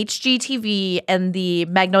the HGTV and the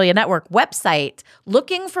Magnolia Network website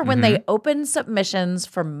looking for when they open submissions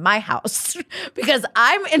for my house because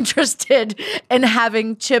I'm interested in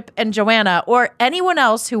having Chip and Joanna or anyone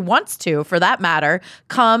else who wants to, for that matter,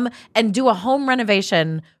 come and do a home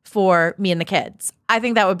renovation for me and the kids. I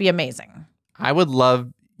think that would be amazing. I would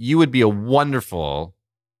love, you would be a wonderful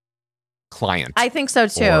client. I think so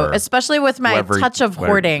too, especially with my touch of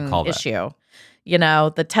hoarding issue.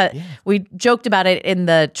 We joked about it in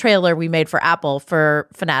the trailer we made for Apple for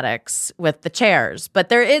Fanatics with the chairs, but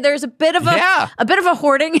there's a bit of a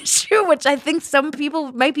hoarding issue, which I think some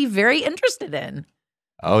people might be very interested in.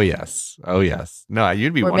 Oh yes. No,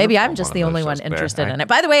 you'd be. Or maybe I'm just the only one interested in it.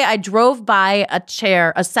 By the way, I drove by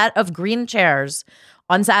a set of green chairs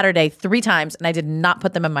on Saturday 3 times, and I did not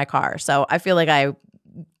put them in my car. So I feel like I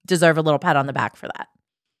deserve a little pat on the back for that.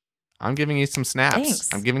 I'm giving you some snaps.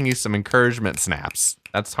 Thanks. I'm giving you some encouragement snaps.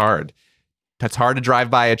 That's hard. That's hard to drive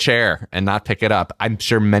by a chair and not pick it up. I'm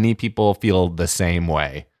sure many people feel the same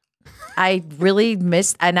way. I really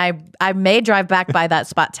missed, and I may drive back by that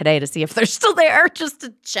spot today to see if they're still there, just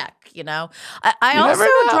to check, I also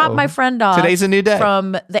dropped my friend off. Today's a new day.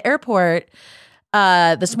 From the airport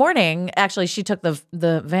this morning. Actually, she took the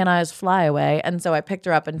Van Nuys flyaway, and so I picked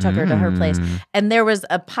her up and took her to her place. And there was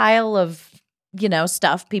a pile of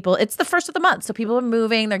stuff. People, it's the first of the month, so people are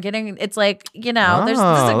moving. They're getting. It's like this is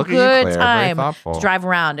a good time to drive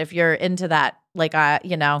around if you're into that,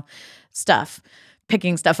 stuff.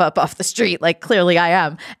 Picking stuff up off the street, like clearly I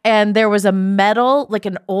am. And there was a metal, like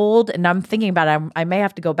an old, and I'm thinking about it, I may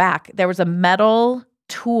have to go back. There was a metal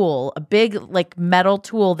tool, a big like metal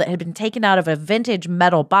tool that had been taken out of a vintage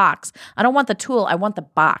metal box. I don't want the tool, I want the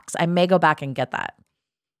box. I may go back and get that.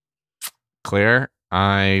 Claire,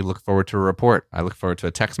 I look forward to a report. I look forward to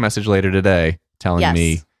a text message later today telling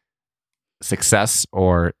me success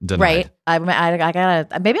or denied. Right. I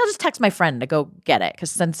gotta, maybe I'll just text my friend to go get it, because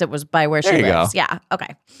since it was by where she lives. Yeah.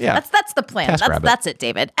 Okay. Yeah. That's the plan. That's it,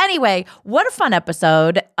 David. Anyway, what a fun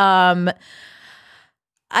episode. I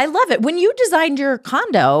love it. When you designed your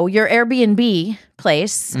condo, your Airbnb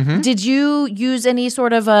place, did you use any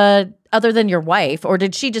sort of other than your wife, or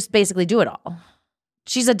did she just basically do it all?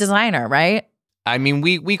 She's a designer, right? I mean,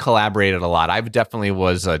 we collaborated a lot. I definitely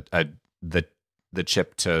was the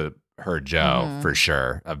Chip to her Joe for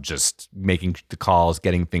sure, of just making the calls,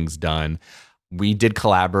 getting things done. We did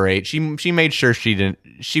collaborate. She made sure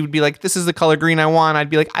she would be like, this is the color green I want. I'd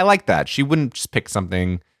be like, I like that. She wouldn't just pick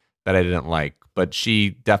something that I didn't like, but she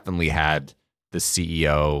definitely had the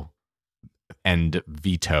CEO and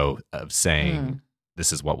veto of saying,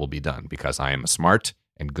 this is what will be done, because I am a smart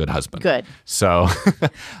and good husband. Good. So,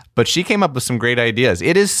 but she came up with some great ideas.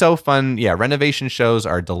 It is so fun. Yeah. Renovation shows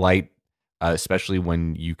are a delight. Especially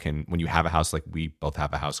when you have a house, like we both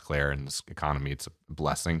have a house, Claire, in this economy, it's a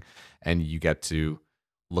blessing, and you get to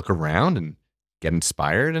look around and get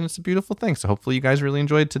inspired, and it's a beautiful thing. So hopefully you guys really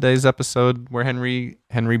enjoyed today's episode where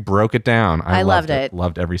Henry broke it down. I loved it.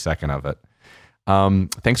 Loved every second of it.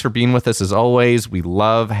 Thanks for being with us as always. We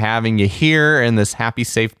love having you here in this happy,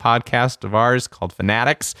 safe podcast of ours called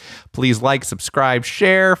Fanatics. Please like, subscribe,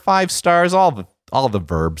 share, 5 stars, all the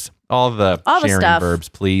verbs, all the sharing verbs,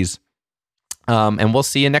 please. And we'll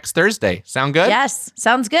see you next Thursday. Sound good? Yes,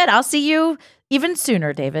 sounds good. I'll see you even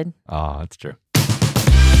sooner, David. Oh, that's true.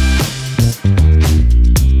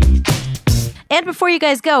 And before you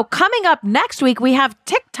guys go, coming up next week, we have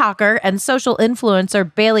TikToker and social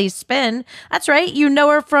influencer Bailey Spinn. That's right. You know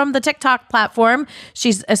her from the TikTok platform.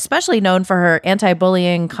 She's especially known for her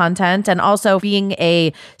anti-bullying content and also being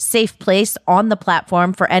a safe place on the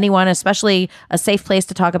platform for anyone, especially a safe place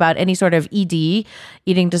to talk about any sort of ED,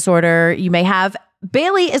 eating disorder you may have.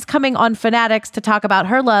 Bailey is coming on Fanatics to talk about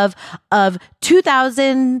her love of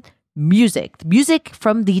 2000 music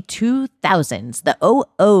from the 2000s, the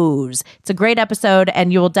OOs. It's a great episode,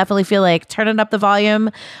 and you will definitely feel like turning up the volume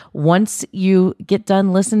once you get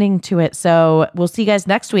done listening to it. So we'll see you guys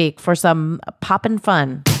next week for some poppin'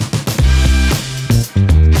 fun.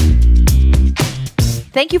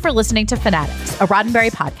 Thank you for listening to Fanatics, a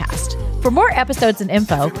Roddenberry podcast. For more episodes and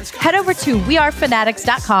info, head over to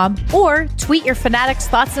wearefanatics.com or tweet your Fanatics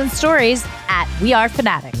thoughts and stories at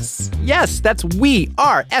wearefanatics. Yes, that's We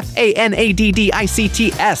Are, FANADDICTS.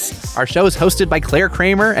 Our show is hosted by Claire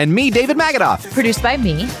Kramer and me, David Magadoff. Produced by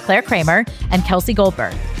me, Claire Kramer, and Kelsey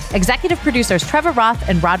Goldberg. Executive producers Trevor Roth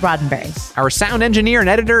and Rod Roddenberry. Our sound engineer and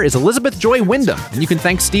editor is Elizabeth Joy Wyndham, and you can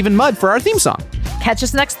thank Stephen Mudd for our theme song. Catch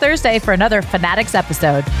us next Thursday for another Fanatics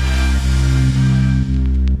episode.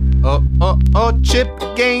 Chip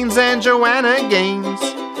Gaines and Joanna Gaines.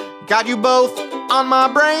 Got you both on my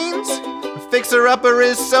brains. Fixer-upper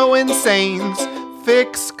is so insane.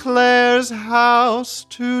 Fix Claire's house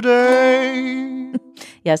today.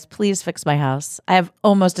 Yes, please fix my house. I have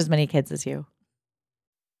almost as many kids as you.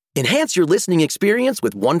 Enhance your listening experience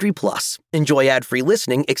with Wondery Plus. Enjoy ad-free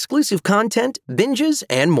listening, exclusive content, binges,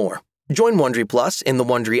 and more. Join Wondery Plus in the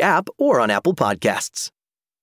Wondery app or on Apple Podcasts.